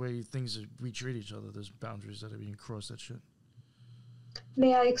regardless. The way we treat each other, there's boundaries that are being crossed. That shit.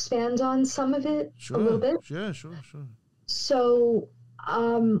 May I expand on some of it a little bit? Yeah, sure. So,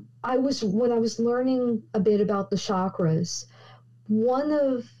 when I was learning a bit about the chakras, one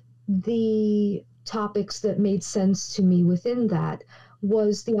of the topics that made sense to me within that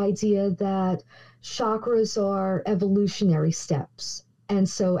was the idea that chakras are evolutionary steps. And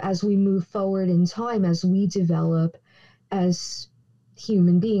so as we move forward in time, as we develop as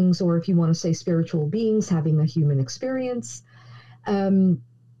human beings, or if you want to say spiritual beings having a human experience, the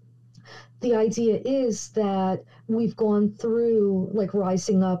idea is that we've gone through like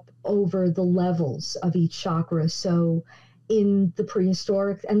rising up over the levels of each chakra. So in the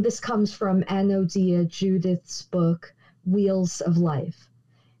prehistoric, and this comes from Anodia Judith's book, Wheels of Life.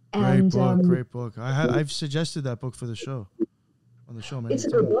 And, great book. I've suggested that book for the show. On the show, man. It's a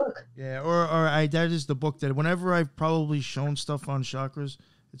good book. Yeah, that is the book that whenever I've probably shown stuff on chakras,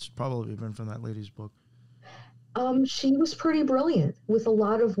 it's probably been from that lady's book. She was pretty brilliant with a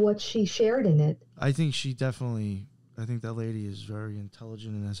lot of what she shared in it. I think that lady is very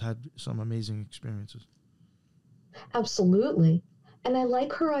intelligent and has had some amazing experiences. Absolutely. And I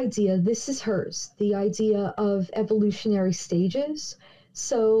like her idea. This is hers, the idea of evolutionary stages.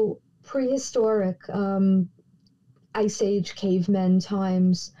 So prehistoric, Ice Age, cavemen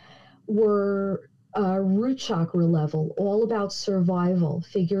times were root chakra level, all about survival,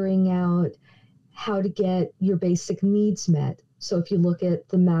 figuring out how to get your basic needs met. So if you look at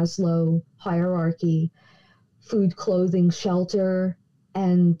the Maslow hierarchy, food, clothing, shelter,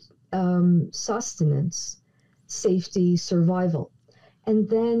 and sustenance, safety, survival. And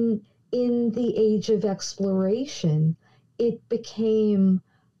then in the age of exploration, it became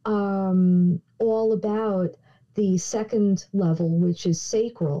all about the second level, which is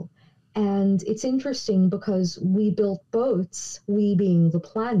sacral. And it's interesting because we built boats, we being the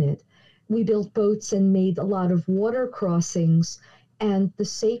planet, we built boats and made a lot of water crossings. And the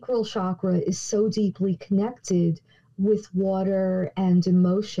sacral chakra is so deeply connected with water and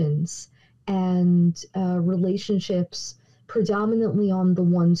emotions and relationships, predominantly on the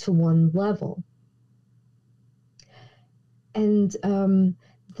one-to-one level. And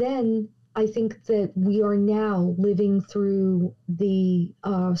then I think that we are now living through the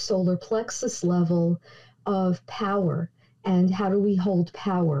solar plexus level of power. And how do we hold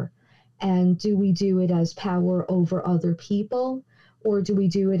power? And do we do it as power over other people? Or do we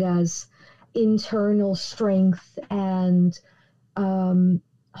do it as internal strength and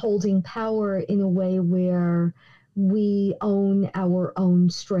holding power in a way where we own our own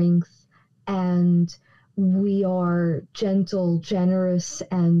strength and we are gentle, generous,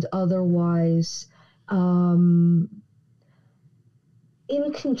 and otherwise in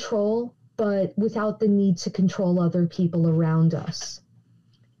control, but without the need to control other people around us.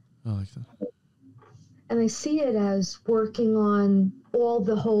 I like that. And I see it as working on all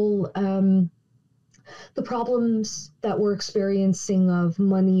the whole, the problems that we're experiencing of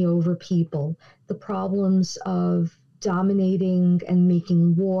money over people, the problems of dominating and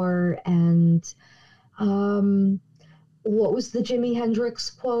making war, and what was the Jimi Hendrix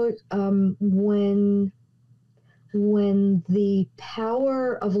quote? When the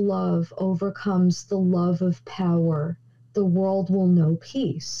power of love overcomes the love of power, the world will know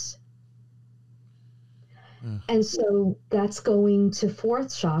peace. And so that's going to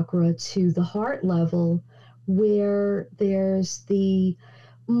fourth chakra, to the heart level, where there's the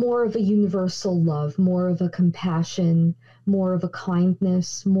more of a universal love, more of a compassion, more of a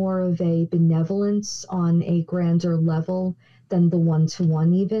kindness, more of a benevolence on a grander level than the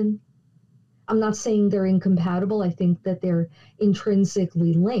one-to-one even. I'm not saying they're incompatible. I think that they're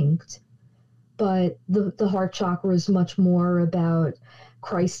intrinsically linked, but the heart chakra is much more about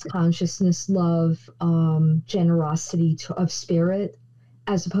Christ consciousness, love, generosity of spirit,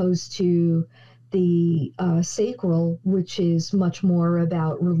 as opposed to the sacral, which is much more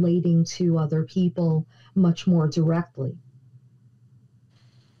about relating to other people much more directly.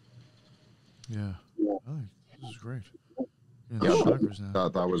 Yeah. Oh, this is great. Yeah, Yeah, chakras now.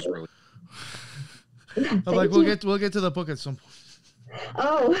 that was really. I'm like, we'll get to the book at some point.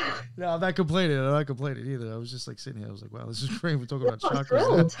 Oh, No, I'm not complaining. Either. I was just like sitting here. I was like, wow, this is great. We're talking about I'm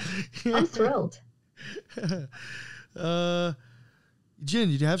chakras. thrilled. I'm thrilled. Jin,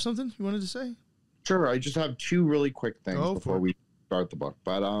 did you have something you wanted to say? Sure, I just have two really quick things Go before for it. we start the book.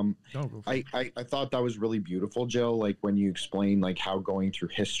 But No, go for it. I thought that was really beautiful, Jill. Like when you explained like how going through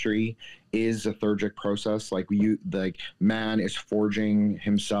history is a theurgic process. Like man is forging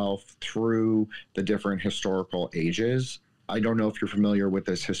himself through the different historical ages. I don't know if you're familiar with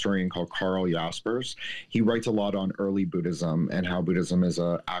this historian called Karl Jaspers. He writes a lot on early Buddhism and how Buddhism is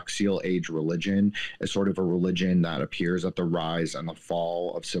a axial age religion, a sort of a religion that appears at the rise and the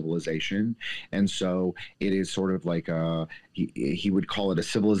fall of civilization. And so it is sort of like he would call it a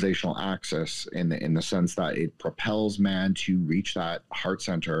civilizational axis in the sense that it propels man to reach that heart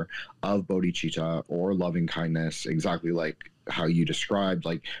center of bodhicitta or loving kindness, exactly like how you described,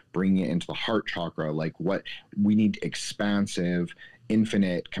 like bringing it into the heart chakra, like what we need, expansive,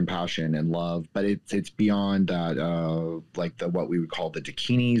 infinite compassion and love. But it's beyond that, like what we would call the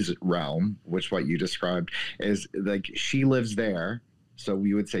Dakinis realm, which what you described is like she lives there. So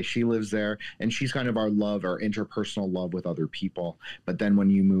we would say she lives there, and she's kind of our love, our interpersonal love with other people. But then when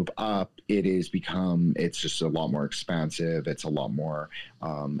you move up, it's just a lot more expansive. It's a lot more,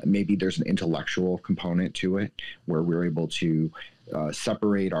 maybe there's an intellectual component to it where we're able to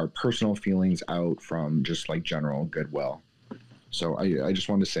separate our personal feelings out from just like general goodwill. So I just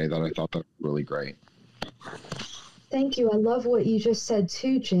wanted to say that I thought that was really great. Thank you. I love what you just said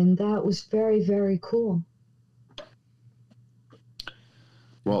too, Jin. That was very, very cool.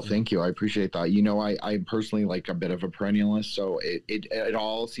 Well, thank you. I appreciate that. You know, I'm personally like a bit of a perennialist, so it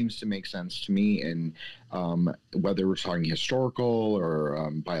all seems to make sense to me. And whether we're talking historical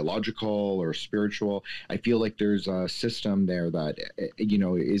or biological or spiritual, I feel like there's a system there that, you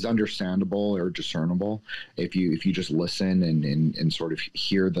know, is understandable or discernible if you just listen and sort of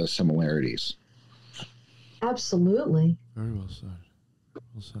hear the similarities. Absolutely. Very well said.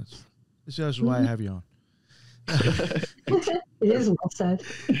 Well said. This is why I have you on. It is well said.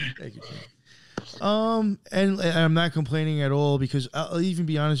 Thank you, Jim. And I'm not complaining at all, because I'll even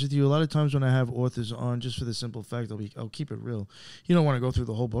be honest with you. A lot of times when I have authors on, just for the simple fact, I'll keep it real. You don't want to go through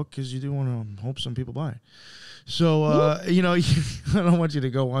the whole book because you do want to hope some people buy it. So, you know, I don't want you to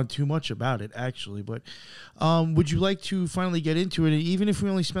go on too much about it, actually. But would you like to finally get into it? Even if we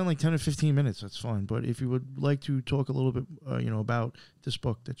only spend like 10 or 15 minutes, that's fine. But if you would like to talk a little bit, you know, about this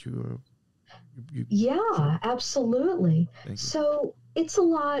book that Yeah, absolutely. So it's a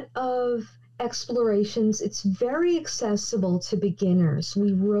lot of explorations. It's very accessible to beginners.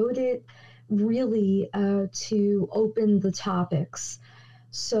 We wrote it really to open the topics.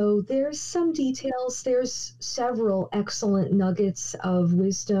 So there's some details. There's several excellent nuggets of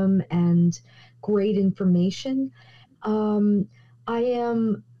wisdom and great information. I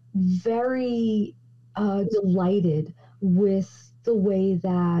am very delighted with the way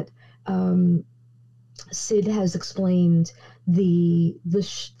that Sid has explained the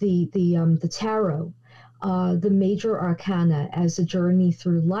tarot, the major arcana as a journey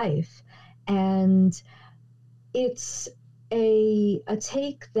through life, and it's a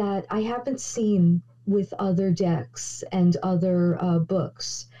take that I haven't seen with other decks and other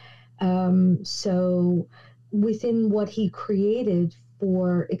books. So within what he created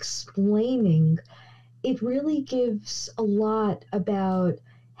for explaining, it really gives a lot about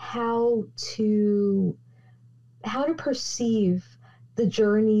how to perceive the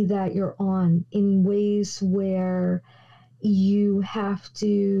journey that you're on in ways where you have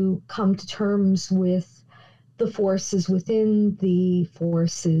to come to terms with the forces within, the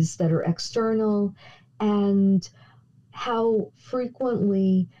forces that are external, and how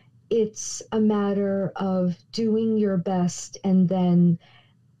frequently it's a matter of doing your best and then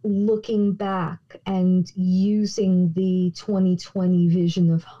looking back and using the 2020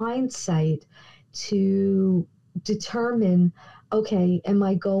 vision of hindsight to determine, okay, am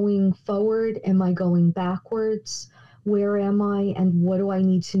I going forward? Am I going backwards? Where am I? And what do I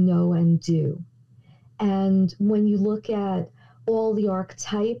need to know and do? And when you look at all the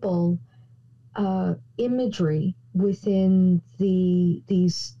archetypal imagery within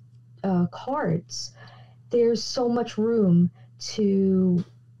these cards, there's so much room to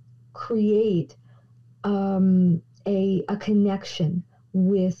create a connection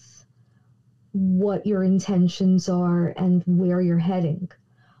with what your intentions are and where you're heading.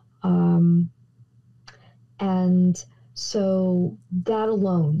 And so that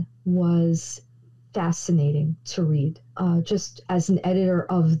alone was fascinating to read. Just as an editor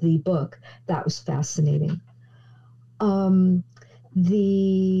of the book, that was fascinating.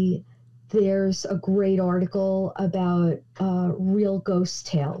 There's a great article about real ghost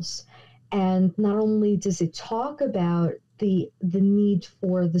tales. And not only does it talk about the need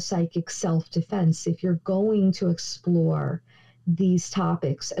for the psychic self-defense, if you're going to explore these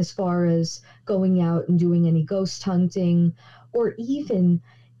topics, as far as going out and doing any ghost hunting, or even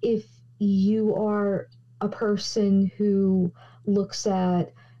if you are a person who looks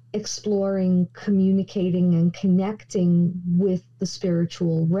at exploring, communicating, and connecting with the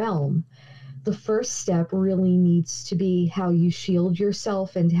spiritual realm, the first step really needs to be how you shield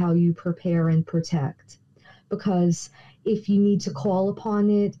yourself and how you prepare and protect. Because if you need to call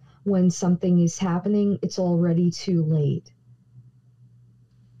upon it when something is happening, it's already too late.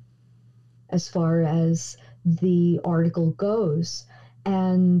 As far as the article goes.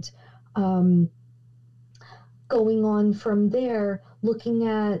 And going on from there, looking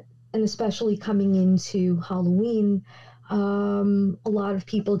at, and especially coming into Halloween, a lot of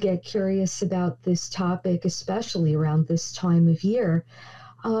people get curious about this topic, especially around this time of year.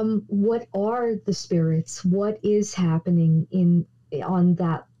 What are the spirits? What is happening in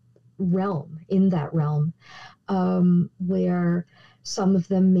that realm, where some of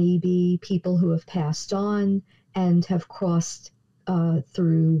them may be people who have passed on and have crossed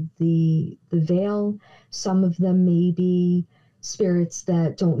through the veil. Some of them may be spirits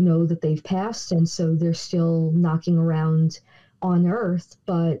that don't know that they've passed, and so they're still knocking around on Earth,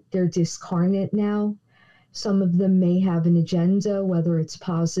 but they're discarnate now. Some of them may have an agenda, whether it's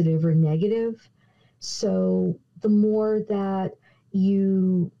positive or negative. So the more that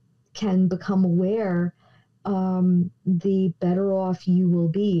you can become aware, the better off you will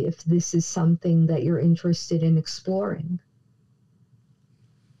be if this is something that you're interested in exploring.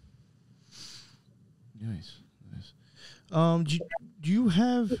 Nice. Do you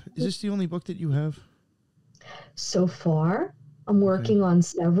have, is this the only book that you have? So far, I'm working on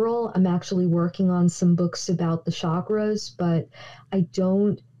several. I'm actually working on some books about the chakras, but I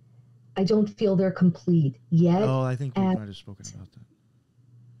don't feel they're complete yet. Oh, I think we might have spoken about that.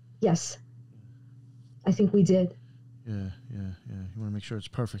 Yes, I think we did. Yeah. You want to make sure it's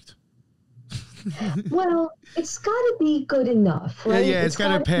perfect. Well, it's got to be good enough, right? Yeah, it's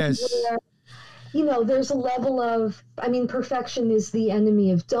got to pass. There's a level of, I mean, perfection is the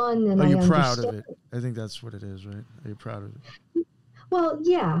enemy of done, and Are you I proud of understand. it? I think that's what it is, right? Are you proud of it? Well,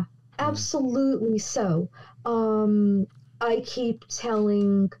 yeah, absolutely so. I keep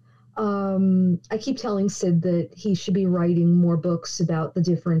telling Sid that he should be writing more books about the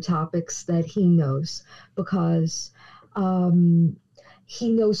different topics that he knows, because he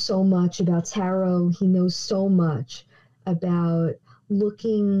knows so much about tarot. He knows so much about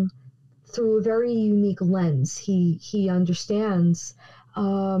looking through a very unique lens. He understands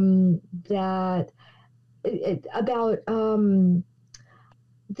that about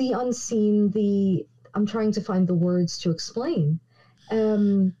the unseen. I'm trying to find the words to explain.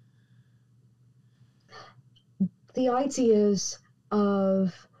 The ideas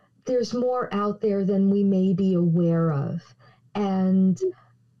of there's more out there than we may be aware of, and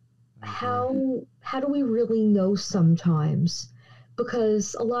how do we really know sometimes?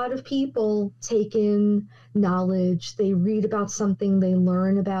 Because a lot of people take in knowledge, they read about something, they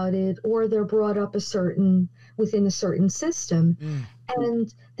learn about it, or they're brought up within a certain system,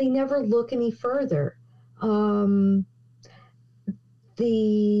 and they never look any further.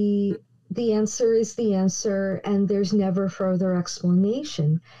 The answer is the answer, and there's never further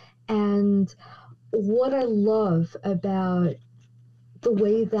explanation. And what I love about the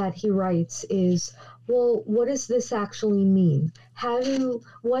way that he writes is, well, what does this actually mean?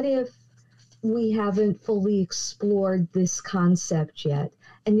 What if we haven't fully explored this concept yet?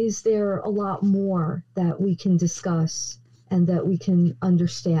 And is there a lot more that we can discuss and that we can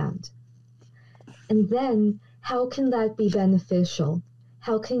understand? And then how can that be beneficial?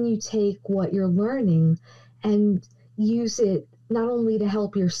 How can you take what you're learning and use it not only to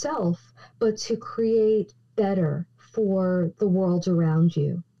help yourself, but to create better for the world around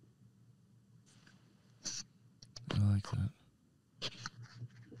you? I like that.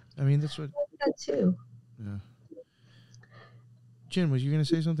 I mean, that's what. I like that too. Yeah. Jen, was you going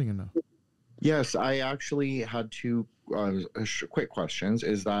to say something or no? Yes, I actually had two quick questions.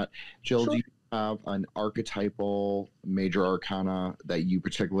 Is that, Jill, Sure. do you have an archetypal major arcana that you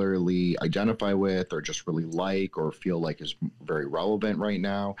particularly identify with or just really like or feel like is very relevant right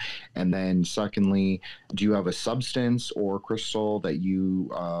now? And then secondly, do you have a substance or crystal that you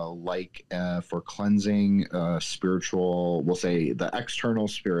like for cleansing spiritual, we'll say the external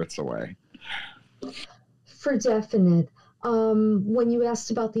spirits away? For definite. When you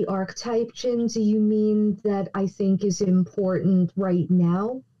asked about the archetype, Jin, do you mean that I think is important right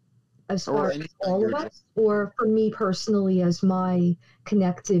now, as far as all of us, or for me personally as my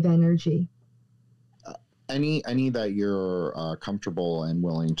connective energy? Any that you're comfortable and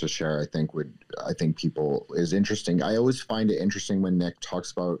willing to share, I think people is interesting. I always find it interesting when Nick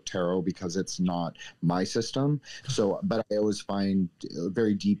talks about tarot because it's not my system. So, but I always find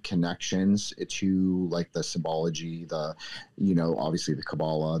very deep connections to like the symbology, obviously the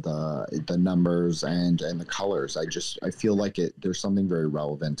Kabbalah, the numbers and the colors. I feel like there's something very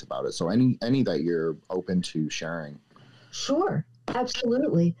relevant about it. So any that you're open to sharing. Sure,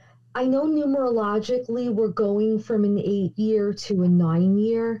 absolutely. I know numerologically we're going from an 8-year to a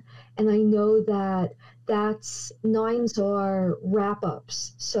 9-year, and I know that's nines are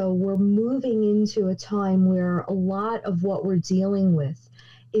wrap-ups. So we're moving into a time where a lot of what we're dealing with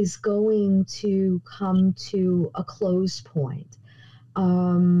is going to come to a close point.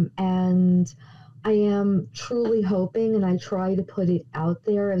 And I am truly hoping, and I try to put it out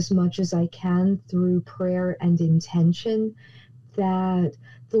there as much as I can through prayer and intention, that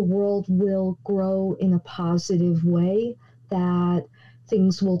the world will grow in a positive way, that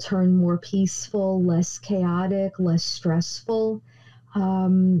things will turn more peaceful, less chaotic, less stressful.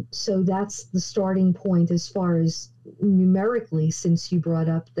 So that's the starting point as far as numerically, since you brought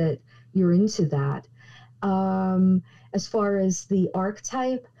up that you're into that. As far as the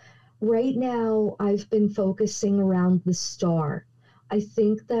archetype, right now I've been focusing around the star. I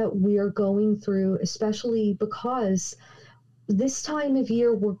think that we are going through, especially because this time of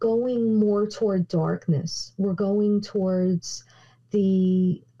year, we're going more toward darkness. We're going towards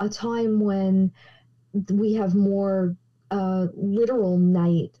a time when we have more literal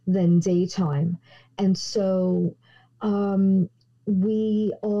night than daytime. And so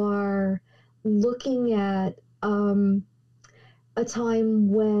we are looking at a time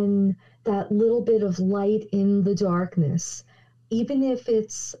when that little bit of light in the darkness, even if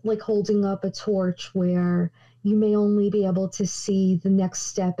it's like holding up a torch where you may only be able to see the next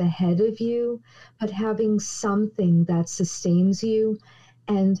step ahead of you, but having something that sustains you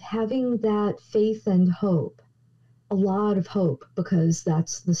and having that faith and hope, a lot of hope, because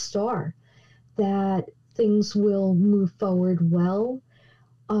that's the star, that things will move forward well.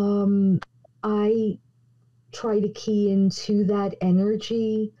 I try to key into that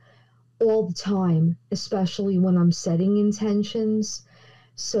energy all the time, especially when I'm setting intentions,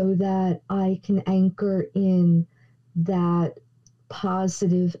 so that I can anchor in that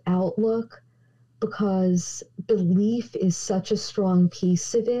positive outlook, because belief is such a strong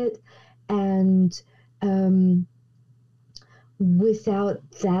piece of it. And without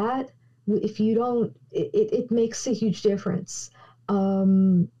that, if you don't, it makes a huge difference.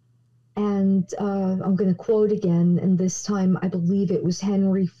 I'm going to quote again, and this time I believe it was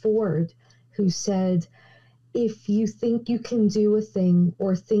Henry Ford who said, if you think you can do a thing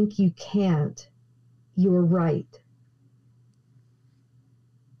or think you can't, you're right.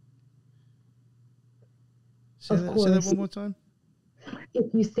 Say that one more time.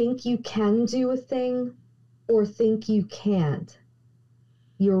 If you think you can do a thing or think you can't,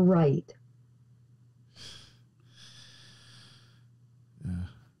 you're right. Yeah.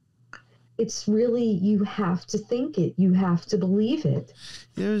 It's really, you have to think it. You have to believe it.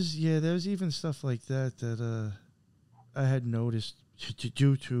 There's even stuff like that I had noticed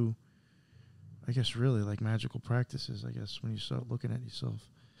due to, I guess, really like magical practices, I guess, when you start looking at yourself.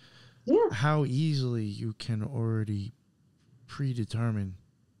 Yeah. How easily you can already predetermine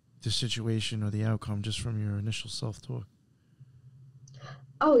the situation or the outcome just from your initial self-talk.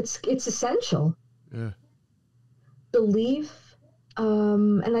 Oh, it's essential. Yeah. Belief,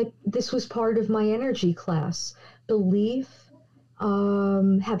 this was part of my energy class. Belief,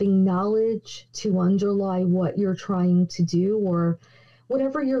 having knowledge to underlie what you're trying to do or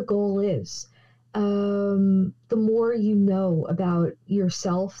whatever your goal is. The more you know about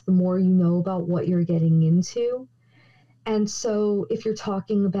yourself, the more you know about what you're getting into. And so if you're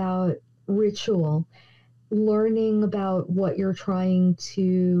talking about ritual, learning about what you're trying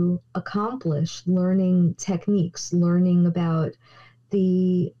to accomplish, learning techniques, learning about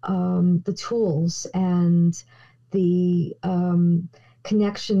the tools and the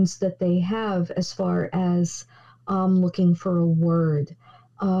connections that they have as far as looking for a word,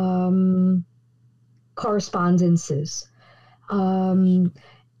 correspondences.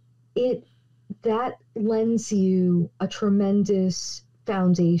 That lends you a tremendous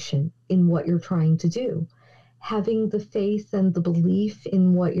foundation in what you're trying to do. Having the faith and the belief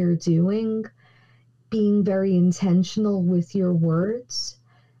in what you're doing, being very intentional with your words,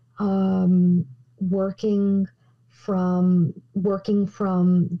 working from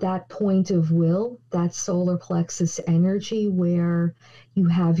that point of will, that solar plexus energy where you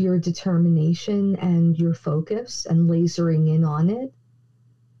have your determination and your focus and lasering in on it.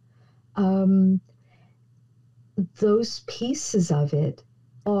 Those pieces of it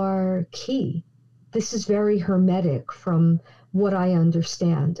are key. This is very hermetic from what I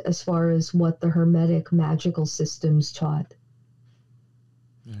understand as far as what the hermetic magical systems taught.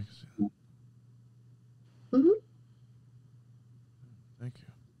 Yeah, I can see that. Mm-hmm. Thank you.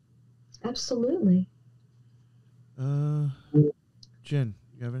 Absolutely. Jen,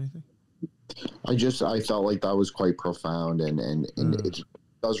 you have anything? I felt like that was quite profound, and it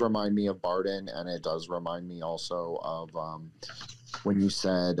does remind me of Barden, and it does remind me also of when you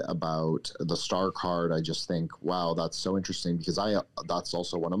said about the star card. I just think, wow, that's so interesting, because that's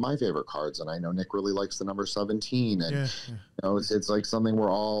also one of my favorite cards, and I know Nick really likes the number 17, and you know, it's like something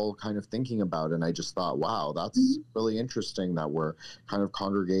we're all kind of thinking about, and I just thought, wow, that's really interesting that we're kind of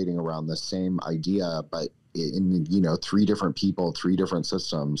congregating around the same idea, but in, you know, 3 different people, 3 different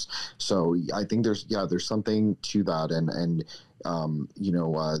systems. So I think there's something to that, and you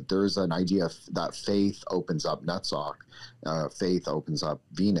know, there's an idea that faith opens up Netzach, faith opens up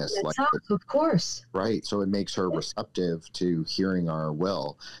Venus, of course, right? So it makes her receptive to hearing our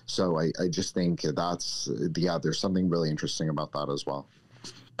will. So I just think that's there's something really interesting about that as well.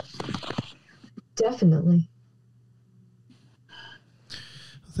 Definitely.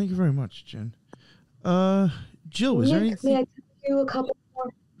 Thank you very much, Jen. Jill, was there anything? May I tell you a couple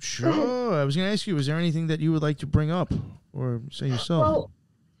more? Sure. I was going to ask you, was there anything that you would like to bring up or say yourself? Well,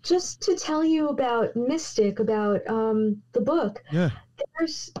 just to tell you about Mystic, about the book. Yeah.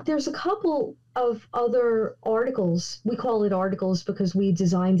 There's a couple of other articles. We call it articles because we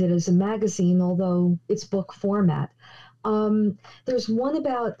designed it as a magazine, although it's book format. There's one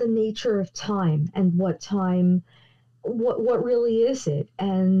about the nature of time and what really is it,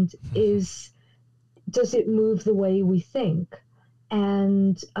 and does it move the way we think,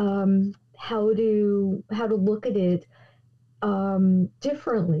 and how to look at it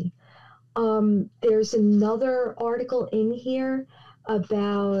differently. There's another article in here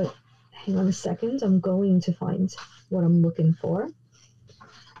about, hang on a second, I'm going to find what I'm looking for.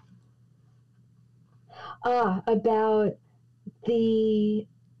 About the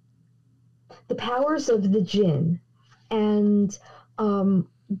powers of the jinn, and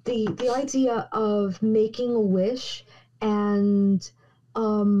the idea of making a wish, and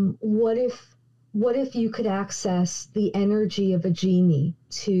what if you could access the energy of a genie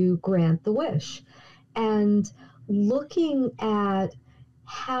to grant the wish, and looking at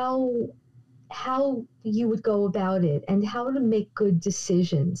how you would go about it and how to make good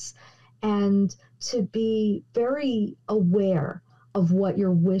decisions, and to be very aware of what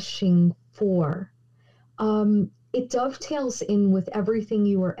you're wishing for. It dovetails in with everything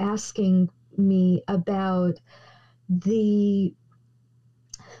you were asking me about the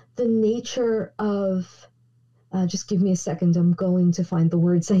nature of. Just give me a second. I'm going to find the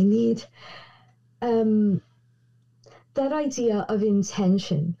words I need. That idea of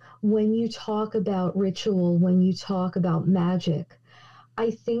intention, when you talk about ritual, when you talk about magic,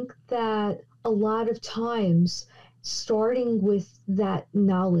 I think that a lot of times, starting with that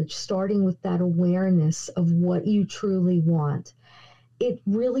knowledge, starting with that awareness of what you truly want, it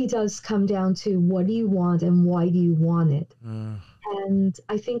really does come down to what do you want and why do you want it. And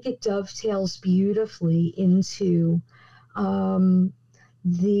I think it dovetails beautifully into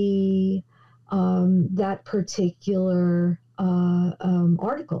the that particular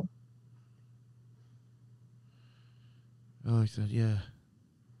article. I like that. Yeah.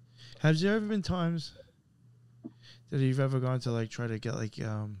 Has there ever been times that you've ever gone to like try to get like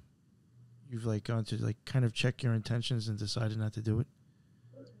you've like gone to like kind of check your intentions and decided not to do it?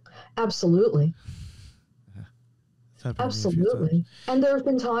 Absolutely. Absolutely. And there have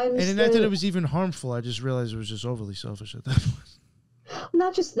been times, and not that it was even harmful. I just realized it was just overly selfish at that point.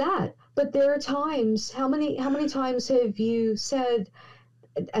 Not just that, but there are times. How many times have you said?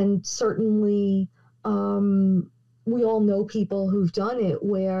 And certainly, we all know people who've done it,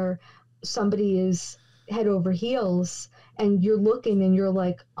 where somebody is head over heels, and you're looking, and you're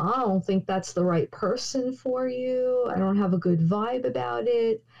like, I don't think that's the right person for you. I don't have a good vibe about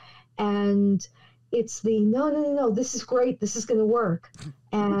it, and it's the no, this is great, this is going to work,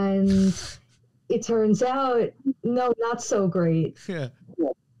 and it turns out no, not so great. Yeah.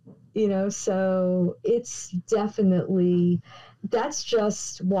 You know, so it's definitely, that's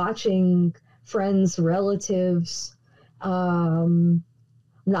just watching friends, relatives. I'm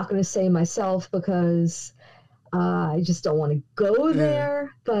not going to say myself because I just don't want to go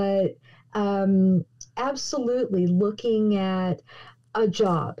there, but absolutely looking at a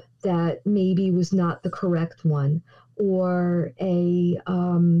job that maybe was not the correct one, or a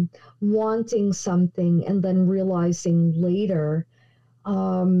wanting something and then realizing later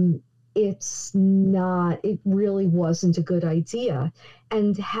it really wasn't a good idea.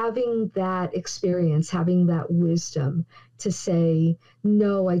 And having that experience, having that wisdom to say,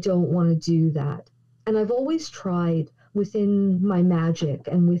 no, I don't want to do that. And I've always tried within my magic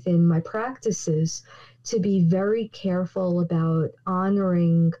and within my practices to be very careful about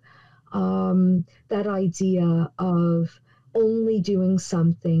honoring that idea of only doing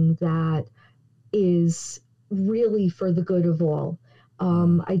something that is really for the good of all.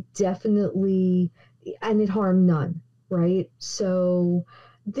 I definitely, and it harmed none, right? So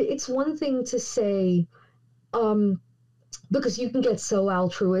it's one thing to say, because you can get so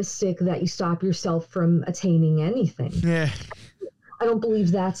altruistic that you stop yourself from attaining anything. Yeah. I don't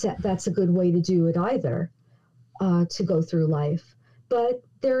believe that's a good way to do it either, to go through life. But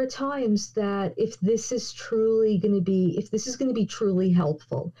there are times that if this is going to be truly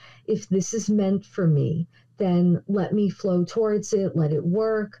helpful, if this is meant for me, then let me flow towards it, let it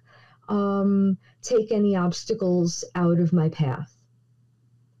work, take any obstacles out of my path,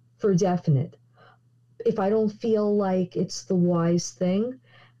 for definite. If I don't feel like it's the wise thing,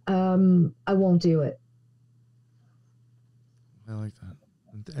 I won't do it. I like that.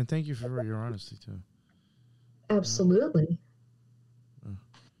 And thank you for your honesty, too. Absolutely.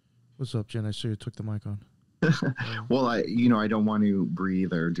 What's up, Jen? I saw you took the mic on. Well, I don't want to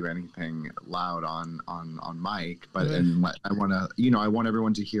breathe or do anything loud on mic, but and I want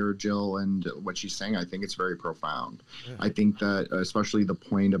everyone to hear Jill and what she's saying. I think it's very profound. Yeah. I think that especially the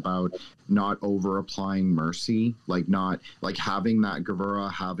point about not over applying mercy, like not like having that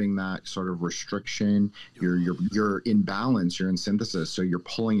gavura, having that sort of restriction. You're in balance, you're in synthesis, so you're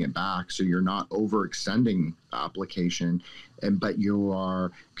pulling it back, so you're not overextending application, but you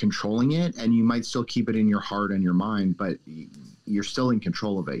are controlling it, and you might still keep it in your heart and your mind, but you're still in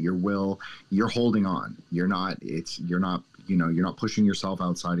control of it. Your will, you're holding on. You're not pushing yourself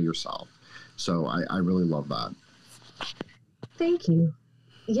outside of yourself. So I really love that. Thank you.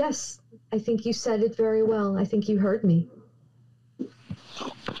 Yes, I think you said it very well. I think you heard me.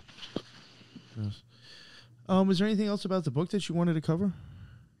 Yes. Was there anything else about the book that you wanted to cover?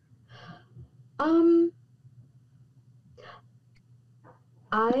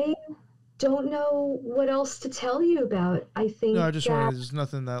 I don't know what else to tell you about. I think No, I just wanted. There's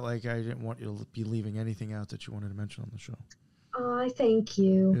nothing that like I didn't want you to be leaving anything out that you wanted to mention on the show. I thank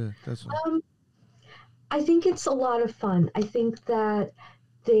you. Yeah, that's all. I think it's a lot of fun. I think that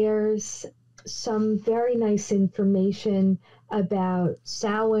there's some very nice information about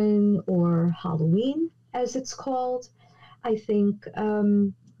Samhain or Halloween, as it's called. I think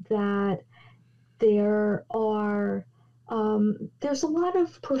that there are there's a lot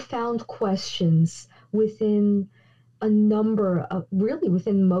of profound questions within a number of really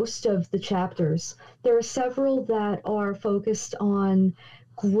within most of the chapters. There are several that are focused on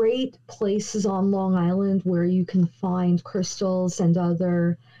great places on Long Island where you can find crystals and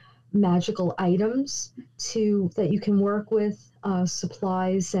other magical items that you can work with,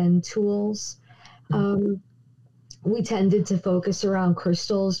 supplies and tools. We tended to focus around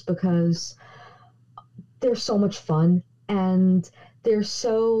crystals because they're so much fun and they're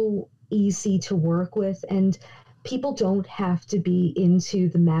so easy to work with, and people don't have to be into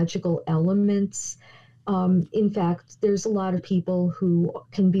the magical elements. In fact, there's a lot of people who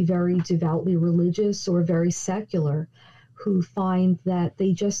can be very devoutly religious or very secular who find that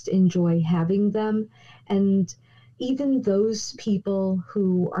they just enjoy having them. And even those people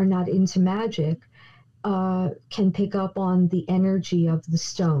who are not into magic can pick up on the energy of the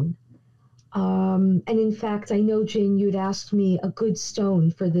stone. And in fact, I know, Jin, you'd asked me a good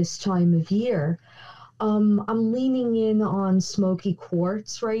stone for this time of year. I'm leaning in on smoky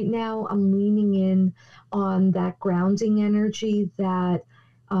quartz right now. I'm leaning in on that grounding energy, that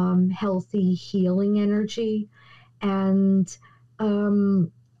healthy healing energy. And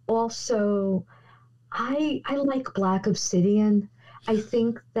also, I like black obsidian. I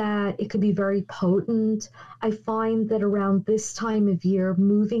think that it could be very potent. I find that around this time of year,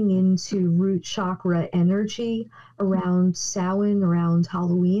 moving into root chakra energy around Samhain, around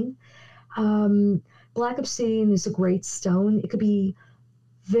Halloween, black obsidian is a great stone. It could be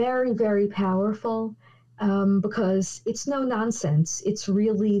very, very powerful because it's no nonsense. It's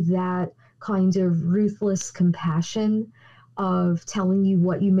really that kind of ruthless compassion of telling you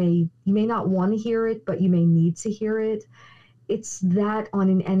what you may not want to hear it, but you may need to hear it. It's that on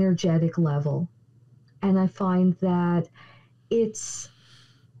an energetic level. And I find that it's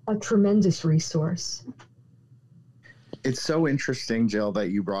a tremendous resource. It's so interesting, Jill, that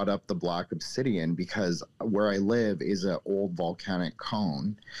you brought up the black obsidian, because where I live is an old volcanic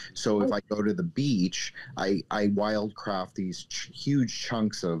cone. So if I go to the beach, I wildcraft these huge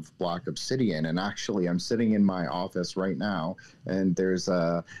chunks of black obsidian. And actually, I'm sitting in my office right now, and there's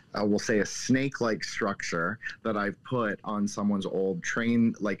I will say a snake-like structure that I've put on someone's old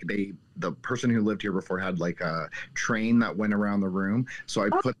train. Like the person who lived here before had like a train that went around the room. So I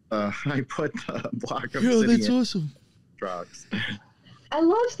put the black obsidian. Yeah, that's awesome. Drugs. I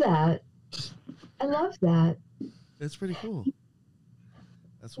love that. That's pretty cool.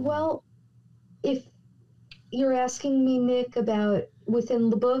 That's well, if you're asking me, Nick, about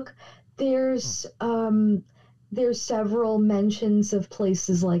within the book, there's several mentions of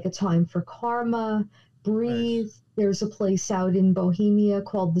places like A Time for Karma, Breathe. Nice. There's a place out in Bohemia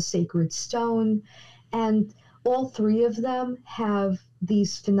called the Sacred Stone, and all three of them have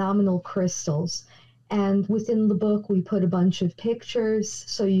these phenomenal crystals. And within the book, we put a bunch of pictures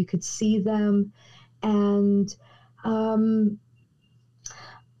so you could see them. And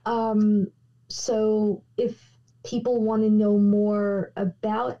so if people want to know more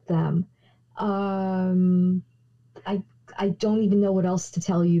about them, I don't even know what else to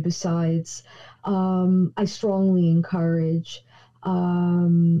tell you besides I strongly encourage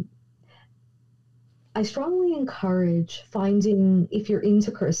finding, if you're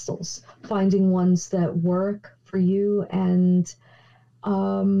into crystals, finding ones that work for you. And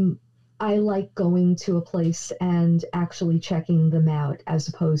I like going to a place and actually checking them out as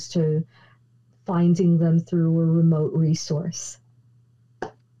opposed to finding them through a remote resource.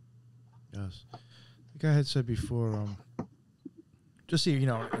 Yes. Like I had said before, just so you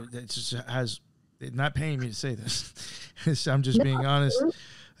know, it just has, not paying me to say this. I'm just being honest.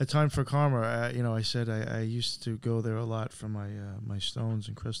 A Time for Karma, I said I used to go there a lot for my my stones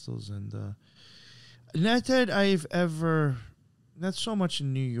and crystals, and not that I've ever, not so much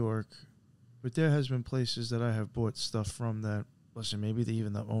in New York, but there has been places that I have bought stuff from that, listen, maybe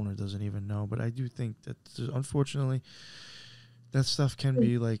even the owner doesn't even know, but I do think that, unfortunately, that stuff can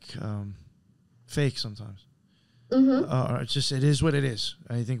be like fake sometimes. Mm-hmm. It is what it is.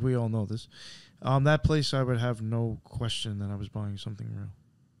 I think we all know this. That place, I would have no question that I was buying something real.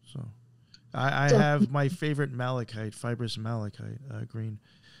 So, I have my favorite malachite, fibrous malachite, green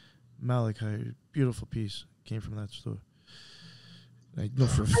malachite, beautiful piece, came from that store. I know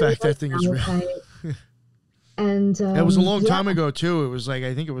for a fact that thing is real. And it was a long time ago too. It was like,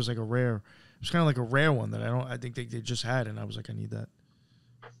 I think it was like a rare. It was kind of like a rare one that I think they just had, and I was like, I need that.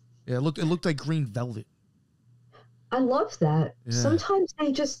 Yeah, it looked like green velvet. I love that. Yeah. Sometimes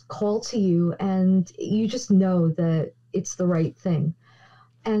they just call to you, and you just know that it's the right thing.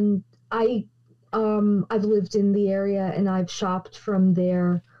 And I've lived in the area, and I've shopped from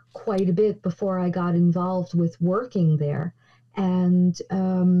there quite a bit before I got involved with working there. And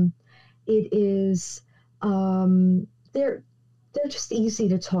it is they're just easy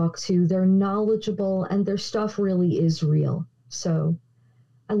to talk to. They're knowledgeable, and their stuff really is real. So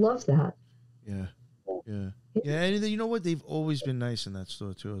I love that. Yeah. And you know what? They've always been nice in that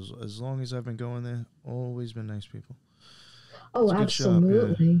store too. As long as I've been going there, always been nice people. Oh,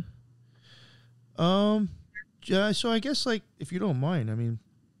 absolutely. Yeah. So I guess, like, if you don't mind, I mean,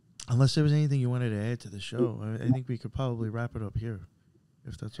 unless there was anything you wanted to add to the show, I think we could probably wrap it up here,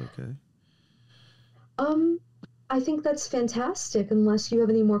 if that's okay. I think that's fantastic, unless you have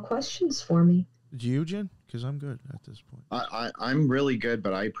any more questions for me. Do you, Jen? Because I'm good at this point. I'm really good,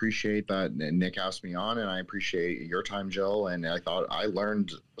 but I appreciate that Nick asked me on, and I appreciate your time, Jill, and I thought I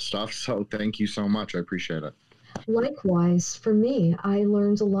learned stuff, so thank you so much. I appreciate it. Likewise, for me, I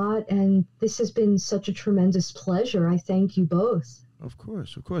learned a lot, and this has been such a tremendous pleasure. I thank you both. Of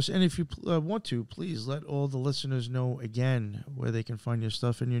course. And if you want to, please let all the listeners know again where they can find your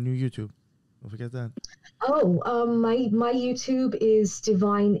stuff and your new YouTube. Don't forget that. My YouTube is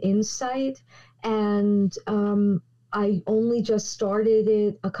Divine Insight, and I only just started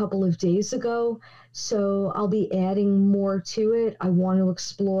it a couple of days ago, so I'll be adding more to it. I want to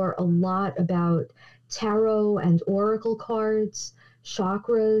explore a lot about tarot and oracle cards,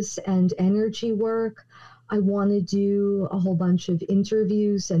 chakras, and energy work. I want to do a whole bunch of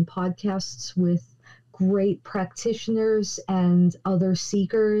interviews and podcasts with great practitioners and other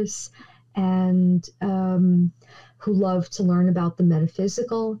seekers, and who love to learn about the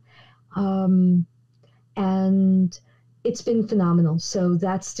metaphysical. And it's been phenomenal. So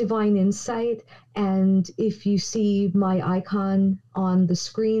that's Divine Insight. And if you see my icon on the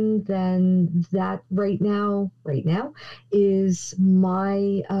screen, then that right now is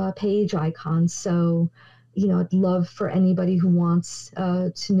my page icon. So, I'd love for anybody who wants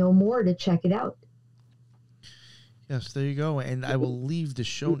to know more to check it out. Yes, there you go. And I will leave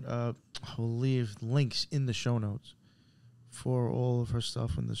I will leave links in the show notes for all of her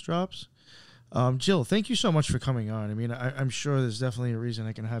stuff when this drops. Jill, thank you so much for coming on. I mean, I'm sure there's definitely a reason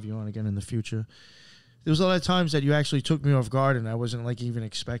I can have you on again in the future. There was a lot of times that you actually took me off guard, and I wasn't like even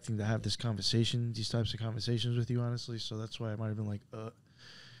expecting to have these types of conversations with you, honestly. So that's why I might have been like,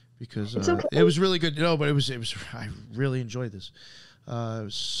 because okay. It was really good, but it was. I really enjoyed this.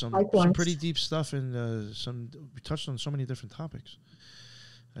 Some pretty deep stuff, and we touched on so many different topics.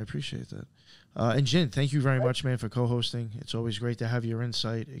 I appreciate that. And Jen, thank you very much, man, for co-hosting. It's always great to have your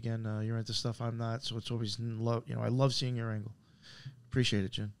insight. Again, you're into stuff I'm not, so it's always I love seeing your angle. Appreciate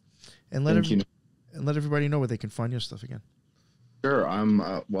it, Jen. And let everybody know where they can find your stuff again. Sure. I'm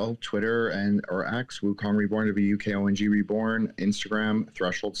Twitter or X, Wukong Reborn, WUKONG Reborn, Instagram,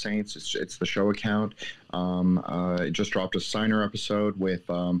 Threshold Saints. It's the show account. It just dropped a Signer episode with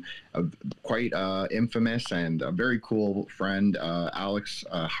a quite infamous and a very cool friend, Alex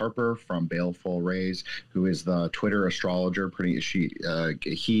Harper from Baleful Rays, who is the Twitter astrologer.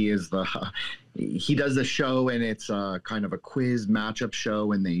 He does the show, and it's kind of a quiz matchup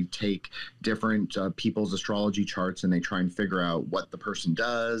show, and they take different people's astrology charts, and they try and figure out what the person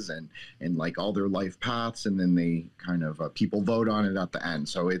does and like all their life paths, and then they kind of people vote on it at the end.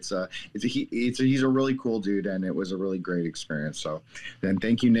 So he's a really cool dude, and it was a really great experience. So then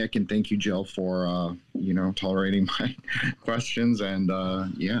thank you, Nick, and thank you, Jill, for tolerating my questions, and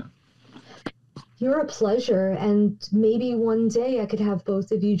yeah. You're a pleasure, and maybe one day I could have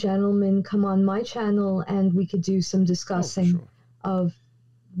both of you gentlemen come on my channel, and we could do some discussing of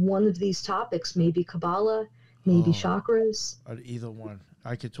one of these topics, maybe Kabbalah, maybe chakras. Either one.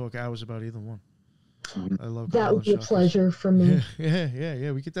 I could talk hours about either one. I love that. Would be a pleasure for me.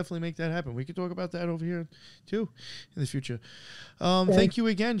 Yeah. We could definitely make that happen. We could talk about that over here too in the future. Thank you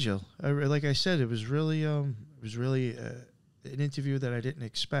again, Jill. Like I said, it was really an interview that I didn't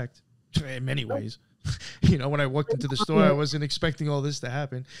expect. In many ways, when I walked into the store, I wasn't expecting all this to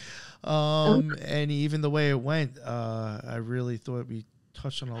happen. And even the way it went, I really thought we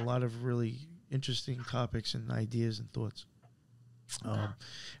touched on a lot of really interesting topics and ideas and thoughts.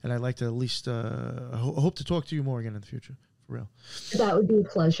 And I'd like to at least hope to talk to you more again in the future, for real. That would be a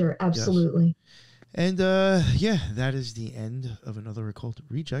pleasure. Absolutely. And yeah, that is the end of another Occult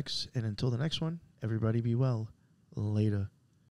Rejects. And until the next one, everybody be well. Later.